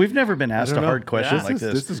 Man, we've never been asked a don't know. hard question Yeah. like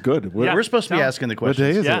this. This is good. What, Yeah. We're supposed to be Tell 'em. asking the what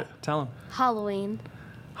questions. day is Yeah. it? Tell them. Halloween.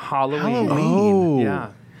 Halloween. Oh. Yeah.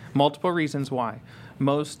 Multiple reasons why.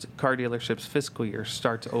 Most car dealerships' fiscal year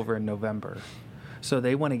starts over in November. So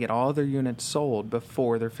they want to get all their units sold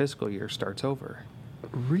before their fiscal year starts over.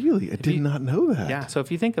 Really? I did not know that. Yeah. So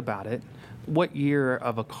if you think about it, what year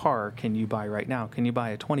of a car can you buy right now? Can you buy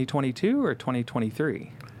a 2022 or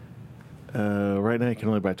 2023? Right now, you can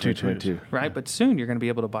only buy 2022. Right? But soon you're going to be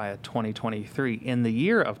able to buy a 2023 in the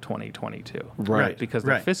year of 2022. Right. Because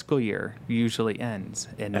the Right. fiscal year usually ends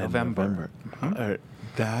in November. All right.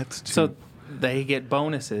 That's too So they get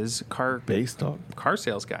bonuses. based on. Car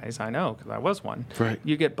sales guys, I know because I was one. Right.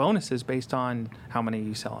 You get bonuses based on how many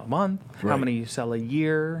you sell a month, how Right. many you sell a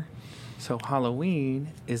year. So Halloween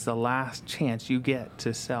is the last chance you get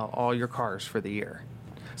to sell all your cars for the year.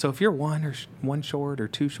 So if you're one short or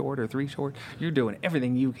two short or three short, you're doing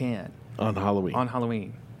everything you can On Halloween. on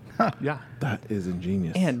Halloween. Yeah. That is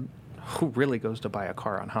ingenious. And who really goes to buy a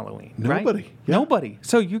car on Halloween? Nobody. Right? Yeah. Nobody.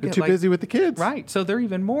 So you They're get too busy with the kids. Right. So they're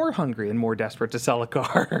even more hungry and more desperate to sell a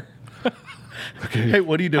car. Okay. Hey,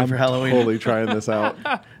 what are you doing for Halloween? Totally trying this out.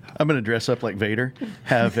 I'm going to dress up like Vader,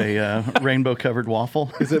 have a rainbow-covered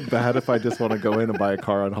waffle. Is it bad if I just want to go in and buy a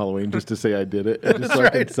car on Halloween just to say I did it, and just so I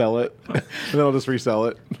can sell it, and then I'll just resell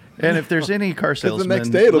it? And if there's any car the next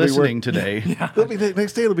salesmen day it'll be listening worth- today, The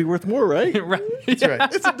next day it'll be worth more, right? Right. that's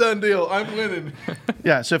right. It's a done deal. I'm winning.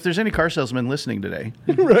 Yeah, so if there's any car salesmen listening today,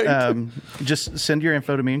 Right. just send your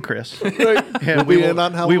info to me and Chris, Right. and We'll be in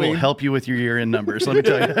on we will Halloween. help you with your year-end numbers. Let me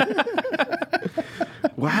tell you.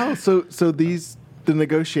 Wow. So the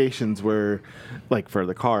negotiations were like for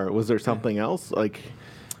the car. Was there something else like?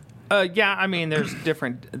 Yeah, I mean, there's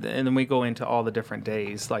different, and then we go into all the different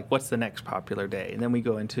days, like what's the next popular day, and then we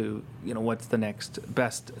go into, what's the next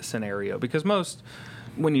best scenario, because most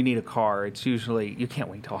when you need a car, it's usually you can't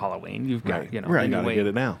wait till Halloween. You've got Right. you know Right. then You you gotta wait, get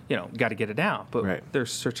it now. got to get it out. But Right.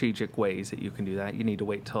 there's strategic ways that you can do that. You need to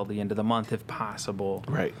wait till the end of the month if possible.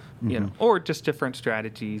 Right. You know, or just different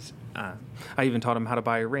strategies. I even taught them how to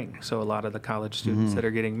buy a ring. So a lot of the college students that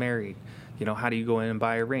are getting married, how do you go in and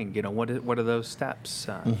buy a ring? What are those steps?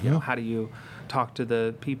 How do you talk to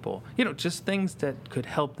the people? Just things that could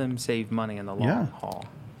help them save money in the long Yeah. haul.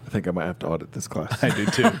 I think I might have to audit this class. I do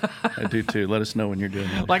too. I do too. Let us know when you're doing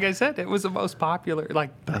that. Like I said, it was the most popular.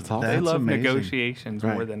 That's They awesome. That's love amazing. negotiations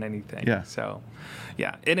more Right. than anything. Yeah. So,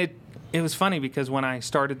 yeah, and it was funny because when I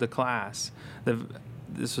started the class,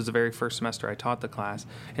 this was the very first semester I taught the class,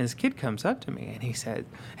 and this kid comes up to me and he said,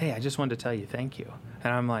 "Hey, I just wanted to tell you thank you."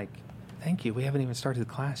 And I'm like, "Thank you. We haven't even started the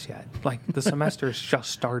class yet. Like the semester has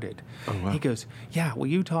just started." Oh, wow. He goes, "Yeah, well,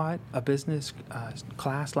 you taught a business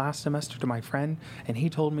class last semester to my friend, and he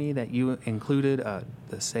told me that you included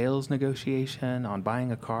the sales negotiation on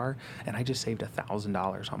buying a car, and I just saved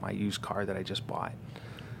 $1,000 on my used car that I just bought."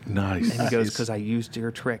 Nice. And he goes, Nice. "Because I used your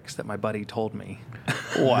tricks that my buddy told me."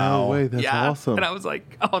 Wow. No way. That's yeah. awesome. And I was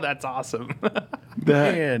like, "Oh, that's awesome."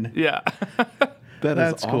 That, Man. yeah.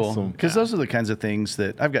 That's is cool. awesome. Because those are the kinds of things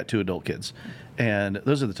that I've got 2 adult kids, and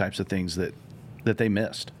those are the types of things that they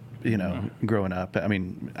missed, growing up. I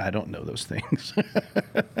mean, I don't know those things,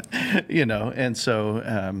 and so,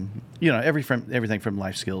 everything from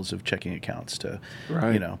life skills of checking accounts to,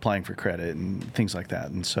 Right. applying for credit and things like that.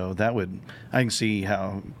 And so I can see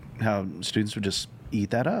how students would just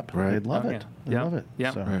eat that up. Right. They'd love Oh, it. yeah. They Yeah. love it.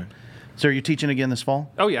 Yeah. So. Right. So are you teaching again this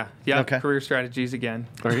fall? Oh yeah. Yeah. Okay. Career strategies again.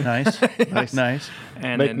 Are you? Nice. Nice.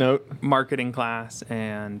 And Make then note. marketing class,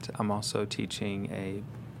 and I'm also teaching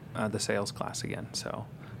the sales class again. So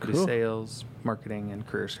do Cool. sales, marketing, and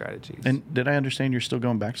career strategies. And did I understand you're still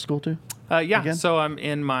going back to school too? yeah, again? so I'm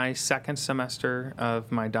in my second semester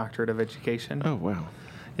of my doctorate of education. Oh, wow.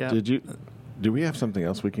 yeah. Do we have something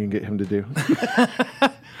else we can get him to do?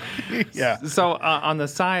 Yeah. So on the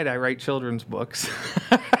side, I write children's books.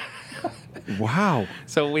 Wow.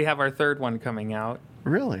 So we have our third one coming out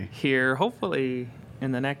Really? here, hopefully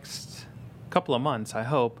in the next couple of months, I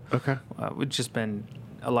hope. Okay. It's just been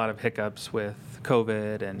a lot of hiccups with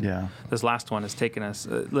COVID, and Yeah. this last one has taken us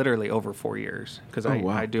literally over 4 years because Oh,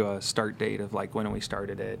 wow. I do a start date of like when we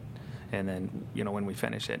started it, and then when we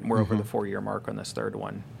finish it, and we're over the 4-year mark on this third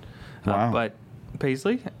one. Wow. But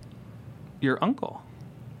Paisley, your uncle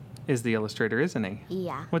is the illustrator, isn't he?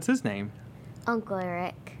 Yeah. What's his name? Uncle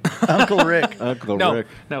Eric. Uncle Rick. Uncle no, Rick.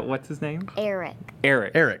 no. What's his name? Eric.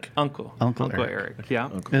 Eric. Eric. Uncle. Uncle Eric. Yeah.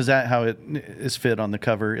 Is that how it is fit on the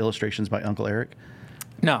cover? Illustrations by Uncle Eric.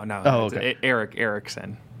 No. Oh, it's okay. Eric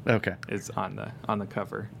Erickson Okay. is on the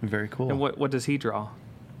cover. Very cool. And what does he draw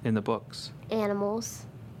in the books? Animals.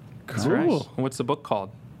 That's Cool. right. And what's the book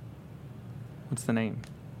called? What's the name?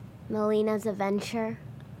 Melina's Adventure.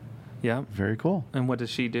 Yeah. Very cool. And what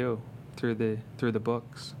does she do through the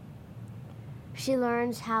books? She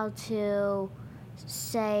learns how to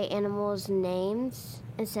say animals' names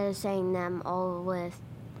instead of saying them all with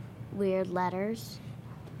weird letters.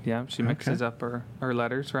 Yeah. She mixes up her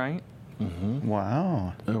letters, right?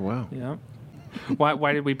 Wow. Oh, wow. Yeah.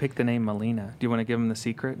 Why did we pick the name Melina? Do you want to give them the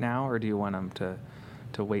secret now, or do you want them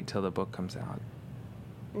to wait till the book comes out?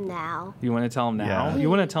 Now. You want to tell them now? Yeah. You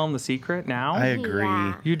want to tell them the secret now? I agree.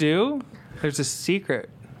 Yeah. You do? There's a secret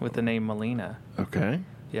with the name Melina. Okay.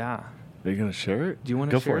 Yeah. Are you going to share it? Do you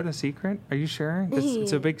want Go to for share it. the secret? Are you sure?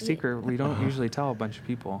 It's a big secret. We don't usually tell a bunch of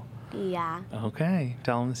people. Yeah. Okay.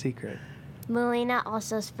 Tell them the secret. Melina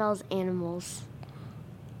also spells animals.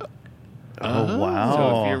 Oh, wow.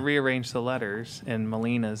 So if you rearrange the letters in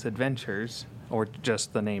Melina's Adventures, or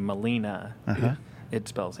just the name Melina, it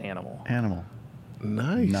spells animal. Animal.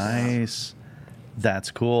 Nice. Nice.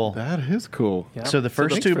 That's cool. That is cool. Yeah. So the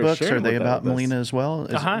first thanks 2 for books, sharing are they with that about with us. Melina as well?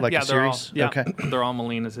 Is it like yeah, a they're all, series? yeah, Okay. they're all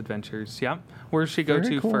Melina's Adventures. Yeah. Where does she go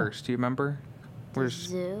Very to cool. first? Do you remember? Where's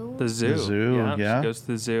Zoo. the zoo? The zoo, yeah. She goes to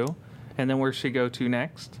the zoo. And then where's she go to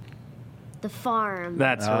next? The farm.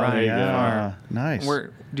 That's Oh, right. yeah. the farm. Nice.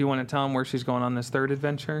 Where do you want to tell them where she's going on this third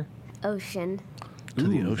adventure? Ocean. To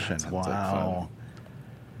the Ooh, ocean. that sounds like Wow.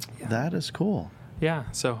 Yeah. That is cool. Yeah.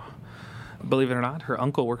 So, believe it or not, her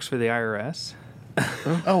uncle works for the IRS,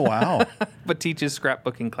 Oh, wow. but teaches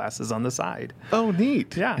scrapbooking classes on the side. Oh,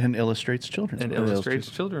 neat. Yeah. And illustrates children's And books. illustrates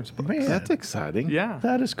children's books. Man, That's exciting. Yeah.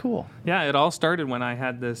 that is cool. Yeah, it all started when I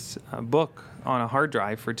had this book on a hard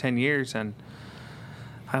drive for 10 years, and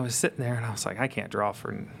I was sitting there and I was like, I can't draw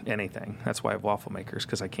for anything. That's why I have waffle makers,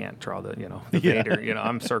 because I can't draw the Vader.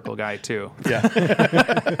 I'm a circle guy too. Yeah.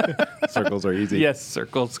 Circles are easy. Yes,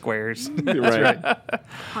 circles, squares. Right.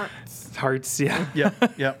 Hearts. Yeah. Yeah.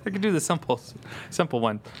 I could do the simple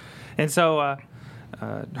one. And so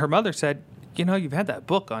her mother said, you've had that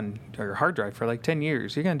book on your hard drive for like 10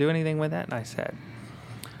 years. You going to do anything with that? And I said,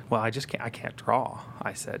 well, I can't draw.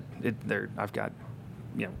 I said, I've got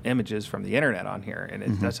images from the internet on here, and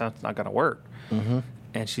that's not going to work. Mm-hmm.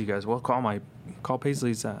 And she goes, well, call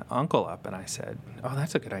Paisley's uncle up. And I said, oh,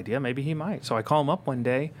 that's a good idea. Maybe he might. So I call him up one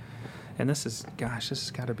day, and this has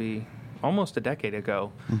got to be almost a decade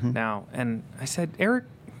ago now. And I said, Eric,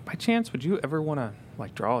 by chance, would you ever want to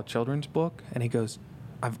draw a children's book? And he goes,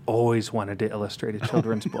 I've always wanted to illustrate a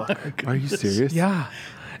children's book. Are you serious? Yeah.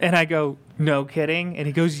 And I go, no kidding? And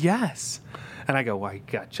he goes, yes. And I go, well, I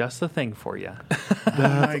got just the thing for you.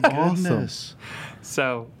 That's awesome.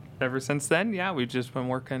 So ever since then, we've just been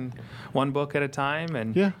working one book at a time.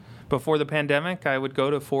 And before the pandemic, I would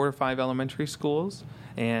go to 4 or 5 elementary schools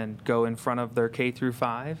and go in front of their K through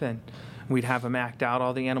 5, and we'd have them act out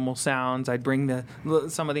all the animal sounds. I'd bring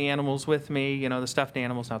some of the animals with me, the stuffed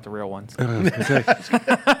animals, not the real ones.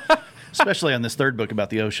 Especially on this third book about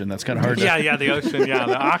the ocean. That's kind of hard. Yeah, the ocean. Yeah,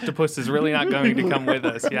 the octopus is really not going to come with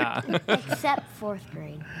us. Yeah. Except 4th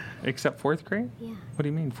grade. Except 4th grade? Yeah. What do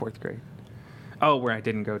you mean 4th grade? Oh, where I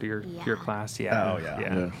didn't go to your class. Yeah. Oh,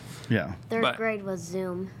 yeah. 3rd grade was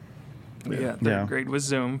Zoom. Yeah, 3rd grade was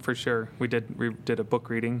Zoom for sure. We did a book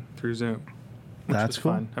reading through Zoom. That's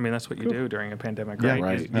cool. Fun. I mean, that's what you do during a pandemic, Yeah, right?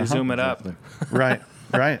 right. You Zoom it Exactly. up.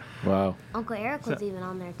 Right. Wow. Uncle Eric was even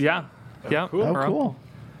on there too. Yeah. Yeah. cool. Oh, Our cool. uncle.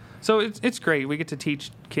 So it's great. We get to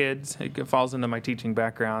teach kids. It falls into my teaching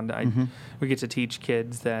background. We get to teach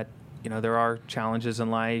kids that there are challenges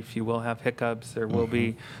in life. You will have hiccups. There will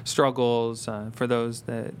be struggles. For those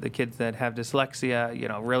the kids that have dyslexia,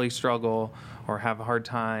 really struggle or have a hard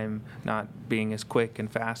time not being as quick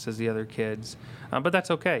and fast as the other kids. But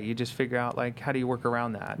that's okay. You just figure out how do you work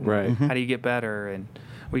around that? Right. How do you get better? And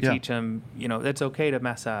we teach them. It's okay to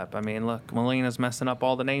mess up. I mean, look, Melina's messing up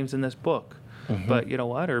all the names in this book. But you know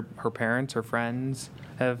what? Her parents, her friends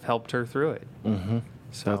have helped her through it.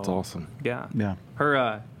 So That's awesome. Yeah. Yeah.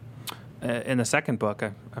 Her in the second book,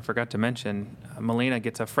 I forgot to mention, Melina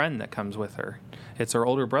gets a friend that comes with her. It's her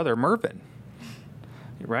older brother, Mervin.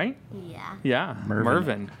 Right? Yeah. Yeah,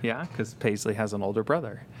 Mervin. Yeah, because Paisley has an older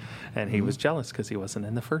brother, and he was jealous because he wasn't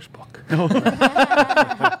in the first book.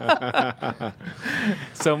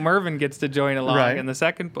 So Mervin gets to join along in the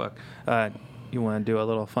second book. You want to do a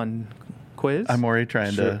little fun quiz? I'm already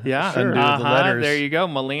trying to undo the Uh-huh, letters. there you go.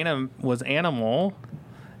 Melina was animal,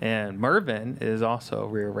 and Mervin is also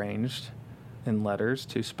rearranged in letters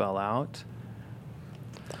to spell out.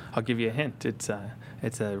 I'll give you a hint. It's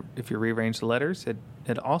if you rearrange the letters,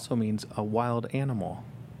 it also means a wild animal.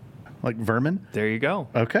 Like vermin? There you go.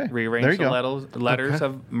 Okay. Rearrange There you the go. letters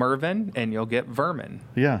of Mervin, and you'll get vermin.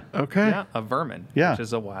 Yeah. Okay. Yeah, a vermin, Yeah. which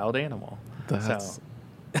is a wild animal. That's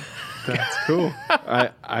So, that's cool.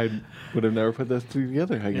 I would have never put those two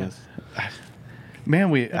together, I guess.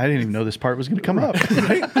 Man, I didn't even know this part was going to come up.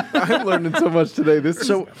 Right? I'm learning so much today.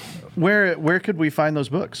 So, where could we find those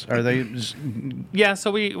books? Are they just, yeah,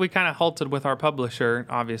 so we kind of halted with our publisher,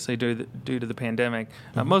 obviously due to the pandemic.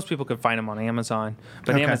 Most people could find them on Amazon,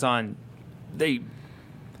 but Okay. Amazon, they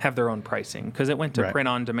have their own pricing because it went to Right. print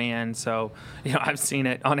on demand. So I've seen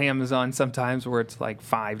it on Amazon sometimes where it's like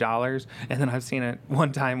 $5, and then I've seen it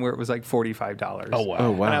one time where it was like $45. oh, wow. Oh,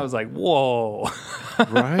 wow. And I was like, whoa.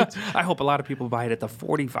 Right? I hope a lot of people buy it at the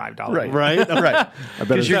 $45. Right. Right? Right.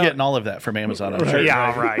 Because you're So- getting all of that from Amazon, I'm sure.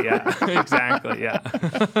 Yeah, right. Yeah, exactly. Yeah.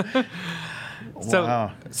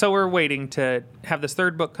 Wow. So we're waiting to have this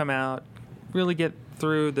third book come out, really get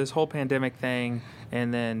through this whole pandemic thing,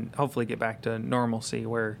 and then hopefully get back to normalcy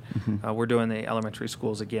where we're doing the elementary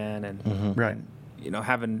schools again, and Right.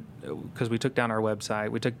 having, because we took down our website,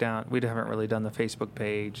 we haven't really done the Facebook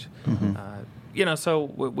page, so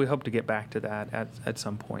we hope to get back to that at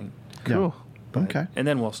some point. Cool. But- Okay. And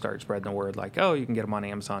then we'll start spreading the word like, oh, you can get them on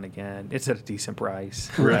Amazon again. It's at a decent price.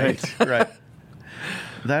 Right. Right.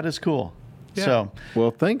 That is cool. Yeah. So,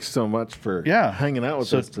 Well, thanks so much for hanging out with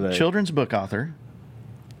so us today. children's book author,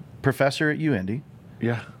 professor at UIndy,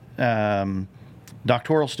 Yeah.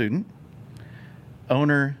 doctoral student,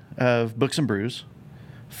 owner of Books and Brews,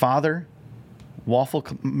 father, waffle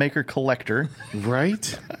maker collector.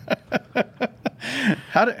 Right?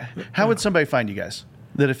 How would somebody find you guys?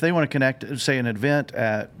 That if they want to connect, say, an event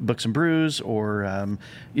at Books and Brews, or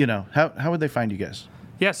how would they find you guys?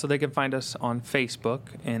 Yeah, so they can find us on Facebook,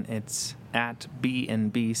 and it's at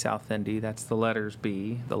B&B South Indy. That's the letters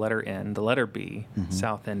B, the letter N, the letter B,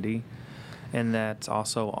 South Indy. And that's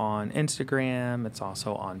also on Instagram. It's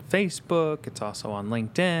also on Facebook. It's also on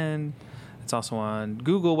LinkedIn. It's also on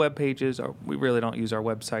Google web pages. We really don't use our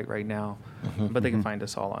website right now, but they can find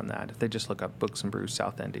us all on that. If they just look up Books and Brews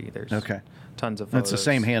South Indy, there's tons of photos. That's the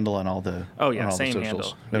same handle on all the same the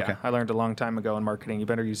handle. Okay. Yeah, I learned a long time ago in marketing, you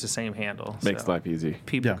better use the same handle. Makes life easy.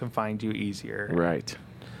 People can find you easier. Right.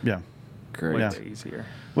 Yeah. Great. Way easier.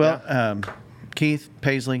 Well, Keith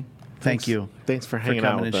Paisley, thank you. Thanks for hanging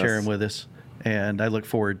coming out with and us. sharing with us. And I look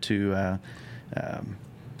forward to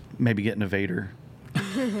maybe getting a Vader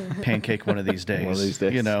pancake one of these days. One of these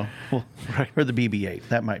days. You know, or the BB-8.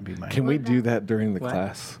 That might be mine. Can we do that during the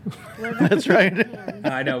class? That's right.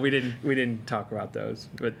 I know we didn't talk about those,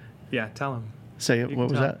 but yeah, tell them. Say it. What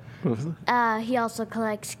was tell. that? He also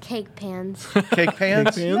collects cake pans. Cake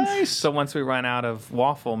pans? pans? Nice. So once we run out of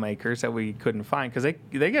waffle makers that we couldn't find, because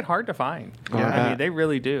they get hard to find. Yeah. I mean, they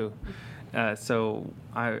really do. So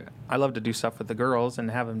I love to do stuff with the girls and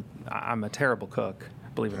have them. I'm a terrible cook,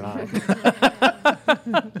 believe it or not.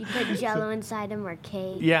 You put Jello inside them or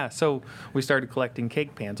cake. Yeah, so we started collecting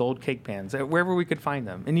cake pans, old cake pans, wherever we could find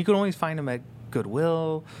them, and you could always find them at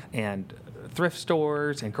Goodwill and thrift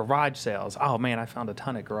stores and garage sales. Oh man, I found a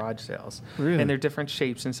ton of garage sales. Really? And they're different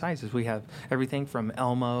shapes and sizes. We have everything from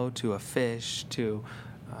Elmo to a fish to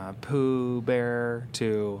Pooh Bear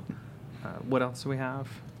to what else do we have?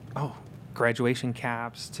 Oh, graduation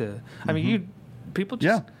caps to. I mean, people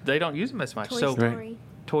just they don't use them as much. Toy so Story.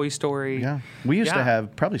 Toy Story. Yeah. We used to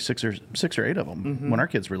have probably six or eight of them when our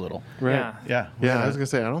kids were little. Right. Yeah. Yeah. Yeah, I was going to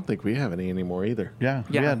say, I don't think we have any anymore either. Yeah.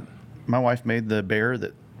 Yeah. We had, my wife made the bear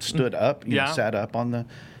that stood up, you know, Yeah. sat up on the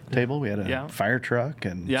table. We had a fire truck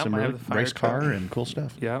and Yeah, some I have the fire race car truck. and cool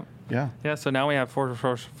stuff. Yeah. Yeah. Yeah, so now we have for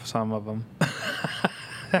some of them.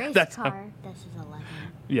 Race That's car. This is 11.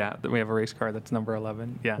 Yeah, we have a race car that's number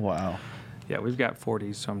 11. Yeah. Wow. Yeah, we've got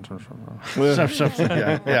 40s.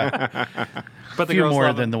 Yeah. But the Few girls more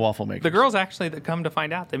love than it. the waffle makers. The girls actually that come to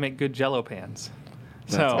find out they make good Jello pans.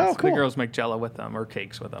 So awesome. Oh, cool. the girls make Jello with them or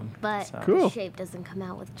cakes with them. But So- the shape doesn't come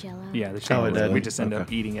out with Jello. Yeah, the Oh, shape it is- doesn't? we just end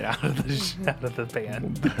up eating it out of the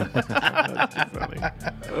pan.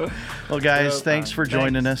 Well, guys, So thanks fun. for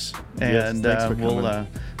joining us, and thanks for coming.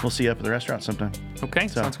 we'll see you up at the restaurant sometime. Okay,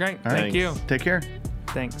 So, sounds great. all right. Thank you. Take care.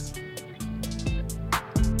 Thanks.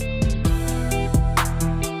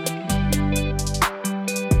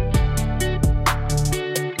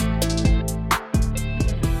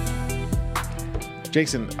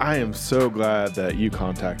 Jason, I am so glad that you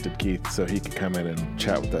contacted Keith so he could come in and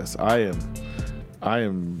chat with us. I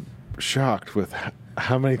am shocked with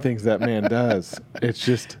how many things that man does. It's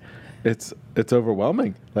just, it's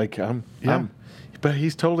overwhelming. Like but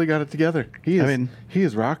he's totally got it together. He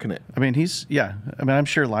is rocking it. I mean, I'm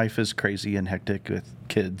sure life is crazy and hectic with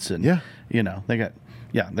kids, and you know, they got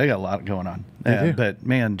a lot going on. do. But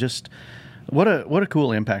man, just what a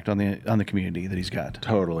cool impact on the community that he's got.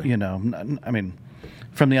 Totally. You know, I mean,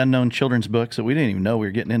 from the unknown children's books that we didn't even know we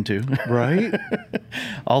were getting into, Right?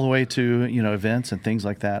 all the way to, you know, events and things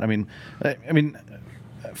like that. I mean,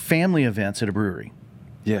 family events at a brewery.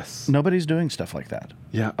 Yes. Nobody's doing stuff like that.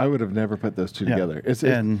 Yeah, I would have never put those two Yeah. together.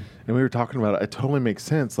 And we were talking about it. It totally makes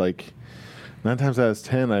sense. Like 9 times out of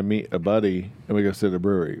 10, I meet a buddy and we go sit at a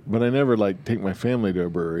brewery. But I never like take my family to a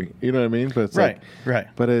brewery. You know what I mean? But it's Right, like, right.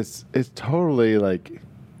 But it's totally like,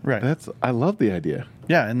 Right. I love the idea.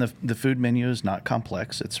 Yeah, and the food menu is not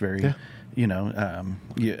complex. It's very, you know, I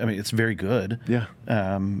mean, it's very good. Yeah.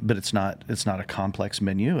 But it's not a complex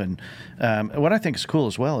menu. And what I think is cool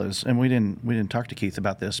as well is, and we didn't talk to Keith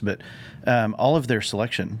about this, but all of their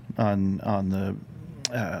selection on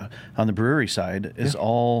the brewery side is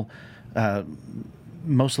all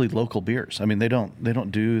mostly local beers. I mean, they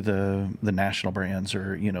don't do the national brands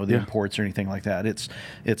or, you know, the imports or anything like that.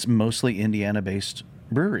 It's mostly Indiana based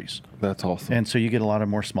breweries. That's awesome. And so you get a lot of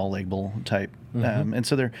more small label type, and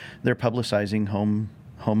so they're publicizing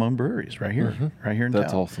home-owned breweries right here in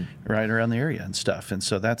That's town, awesome. right around the area and stuff. And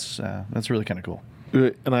so that's really kind of cool.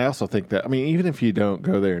 And I also think that, I mean, even if you don't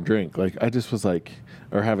go there and drink, like I just was like,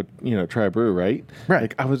 or have try a brew, right? Right.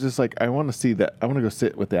 Like I was just like, I want to see that. I want to go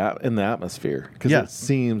sit with in the atmosphere because it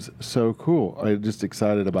seems so cool. I'm just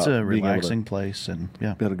excited about It's a being relaxing place, and be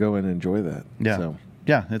able to go in and enjoy that. yeah, So,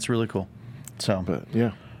 yeah, it's really cool. So, but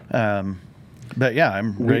yeah, but yeah,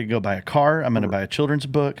 I'm ready to go buy a car. I'm going to buy a children's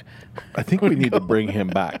book. I think we need to bring him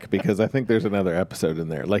back because I think there's another episode in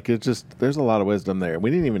there. Like there's a lot of wisdom there. We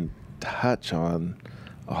didn't even touch on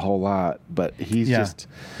a whole lot, but he's just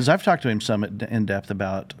because I've talked to him some in depth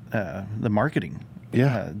about the marketing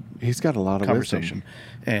he's got a lot of conversation.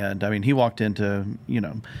 wisdom. And I mean, he walked into,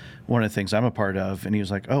 one of the things I'm a part of, and he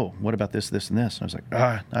was like, "Oh, what about this, this, and this?" And I was like,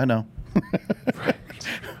 I know.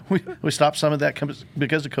 we stopped some of that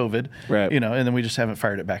because of COVID, right? And then we just haven't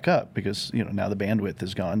fired it back up because now the bandwidth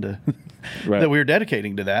is gone to right. that we were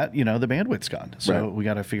dedicating to that. The bandwidth's gone, so right. we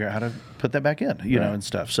got to figure out how to put that back in, right. and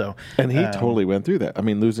stuff. So and he totally went through that. I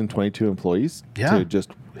mean, losing 22 employees to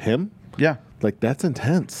just him, like that's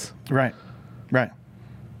intense, right?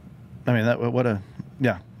 I mean,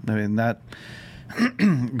 that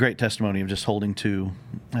great testimony of just holding to,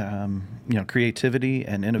 creativity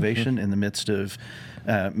and innovation in the midst of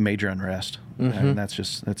major unrest. And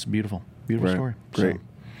that's beautiful right. story. Great.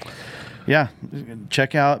 So,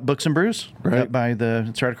 check out Books and Brews. Right.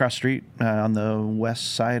 It's right across the street on the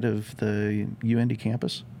west side of the UND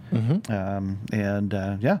campus.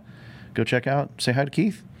 Go check out. Say hi to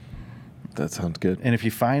Keith. That sounds good. And if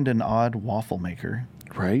you find an odd waffle maker,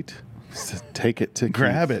 right. Take it to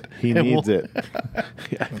grab Keith. it. He needs it.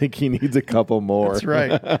 I think he needs a couple more.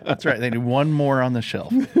 That's right. They need one more on the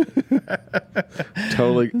shelf.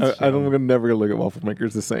 Totally. I'm never gonna look at waffle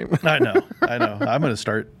makers the same. I know. I'm gonna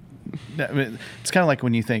start. I mean, it's kind of like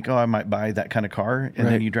when you think, I might buy that kind of car, and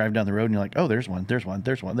then you drive down the road and you're like, there's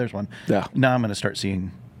one. Yeah. Now I'm gonna start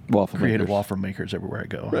seeing creative makers. waffle makers everywhere I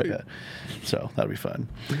go. Right. So that'll be fun.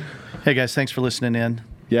 Hey guys, thanks for listening in.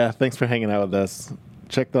 Yeah, thanks for hanging out with us.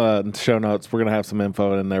 Check the show notes. We're going to have some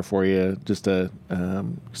info in there for you just to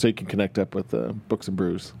so you can connect up with Books and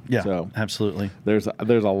Brews. Yeah, so absolutely. There's a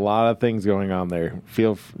lot of things going on there.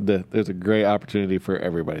 There's a great opportunity for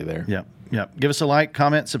everybody there. Yeah. Give us a like,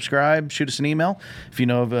 comment, subscribe, shoot us an email. If you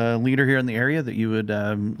know of a leader here in the area that you would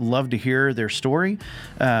love to hear their story,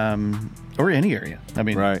 or any area. I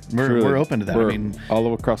mean, we're open to that. We're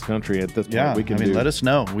all across the country at this point. We can let us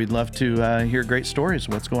know. We'd love to hear great stories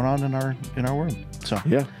of what's going on in our world. So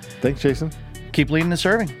thanks, Jason. Keep leading and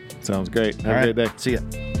serving. Sounds great. Have a great day. See ya.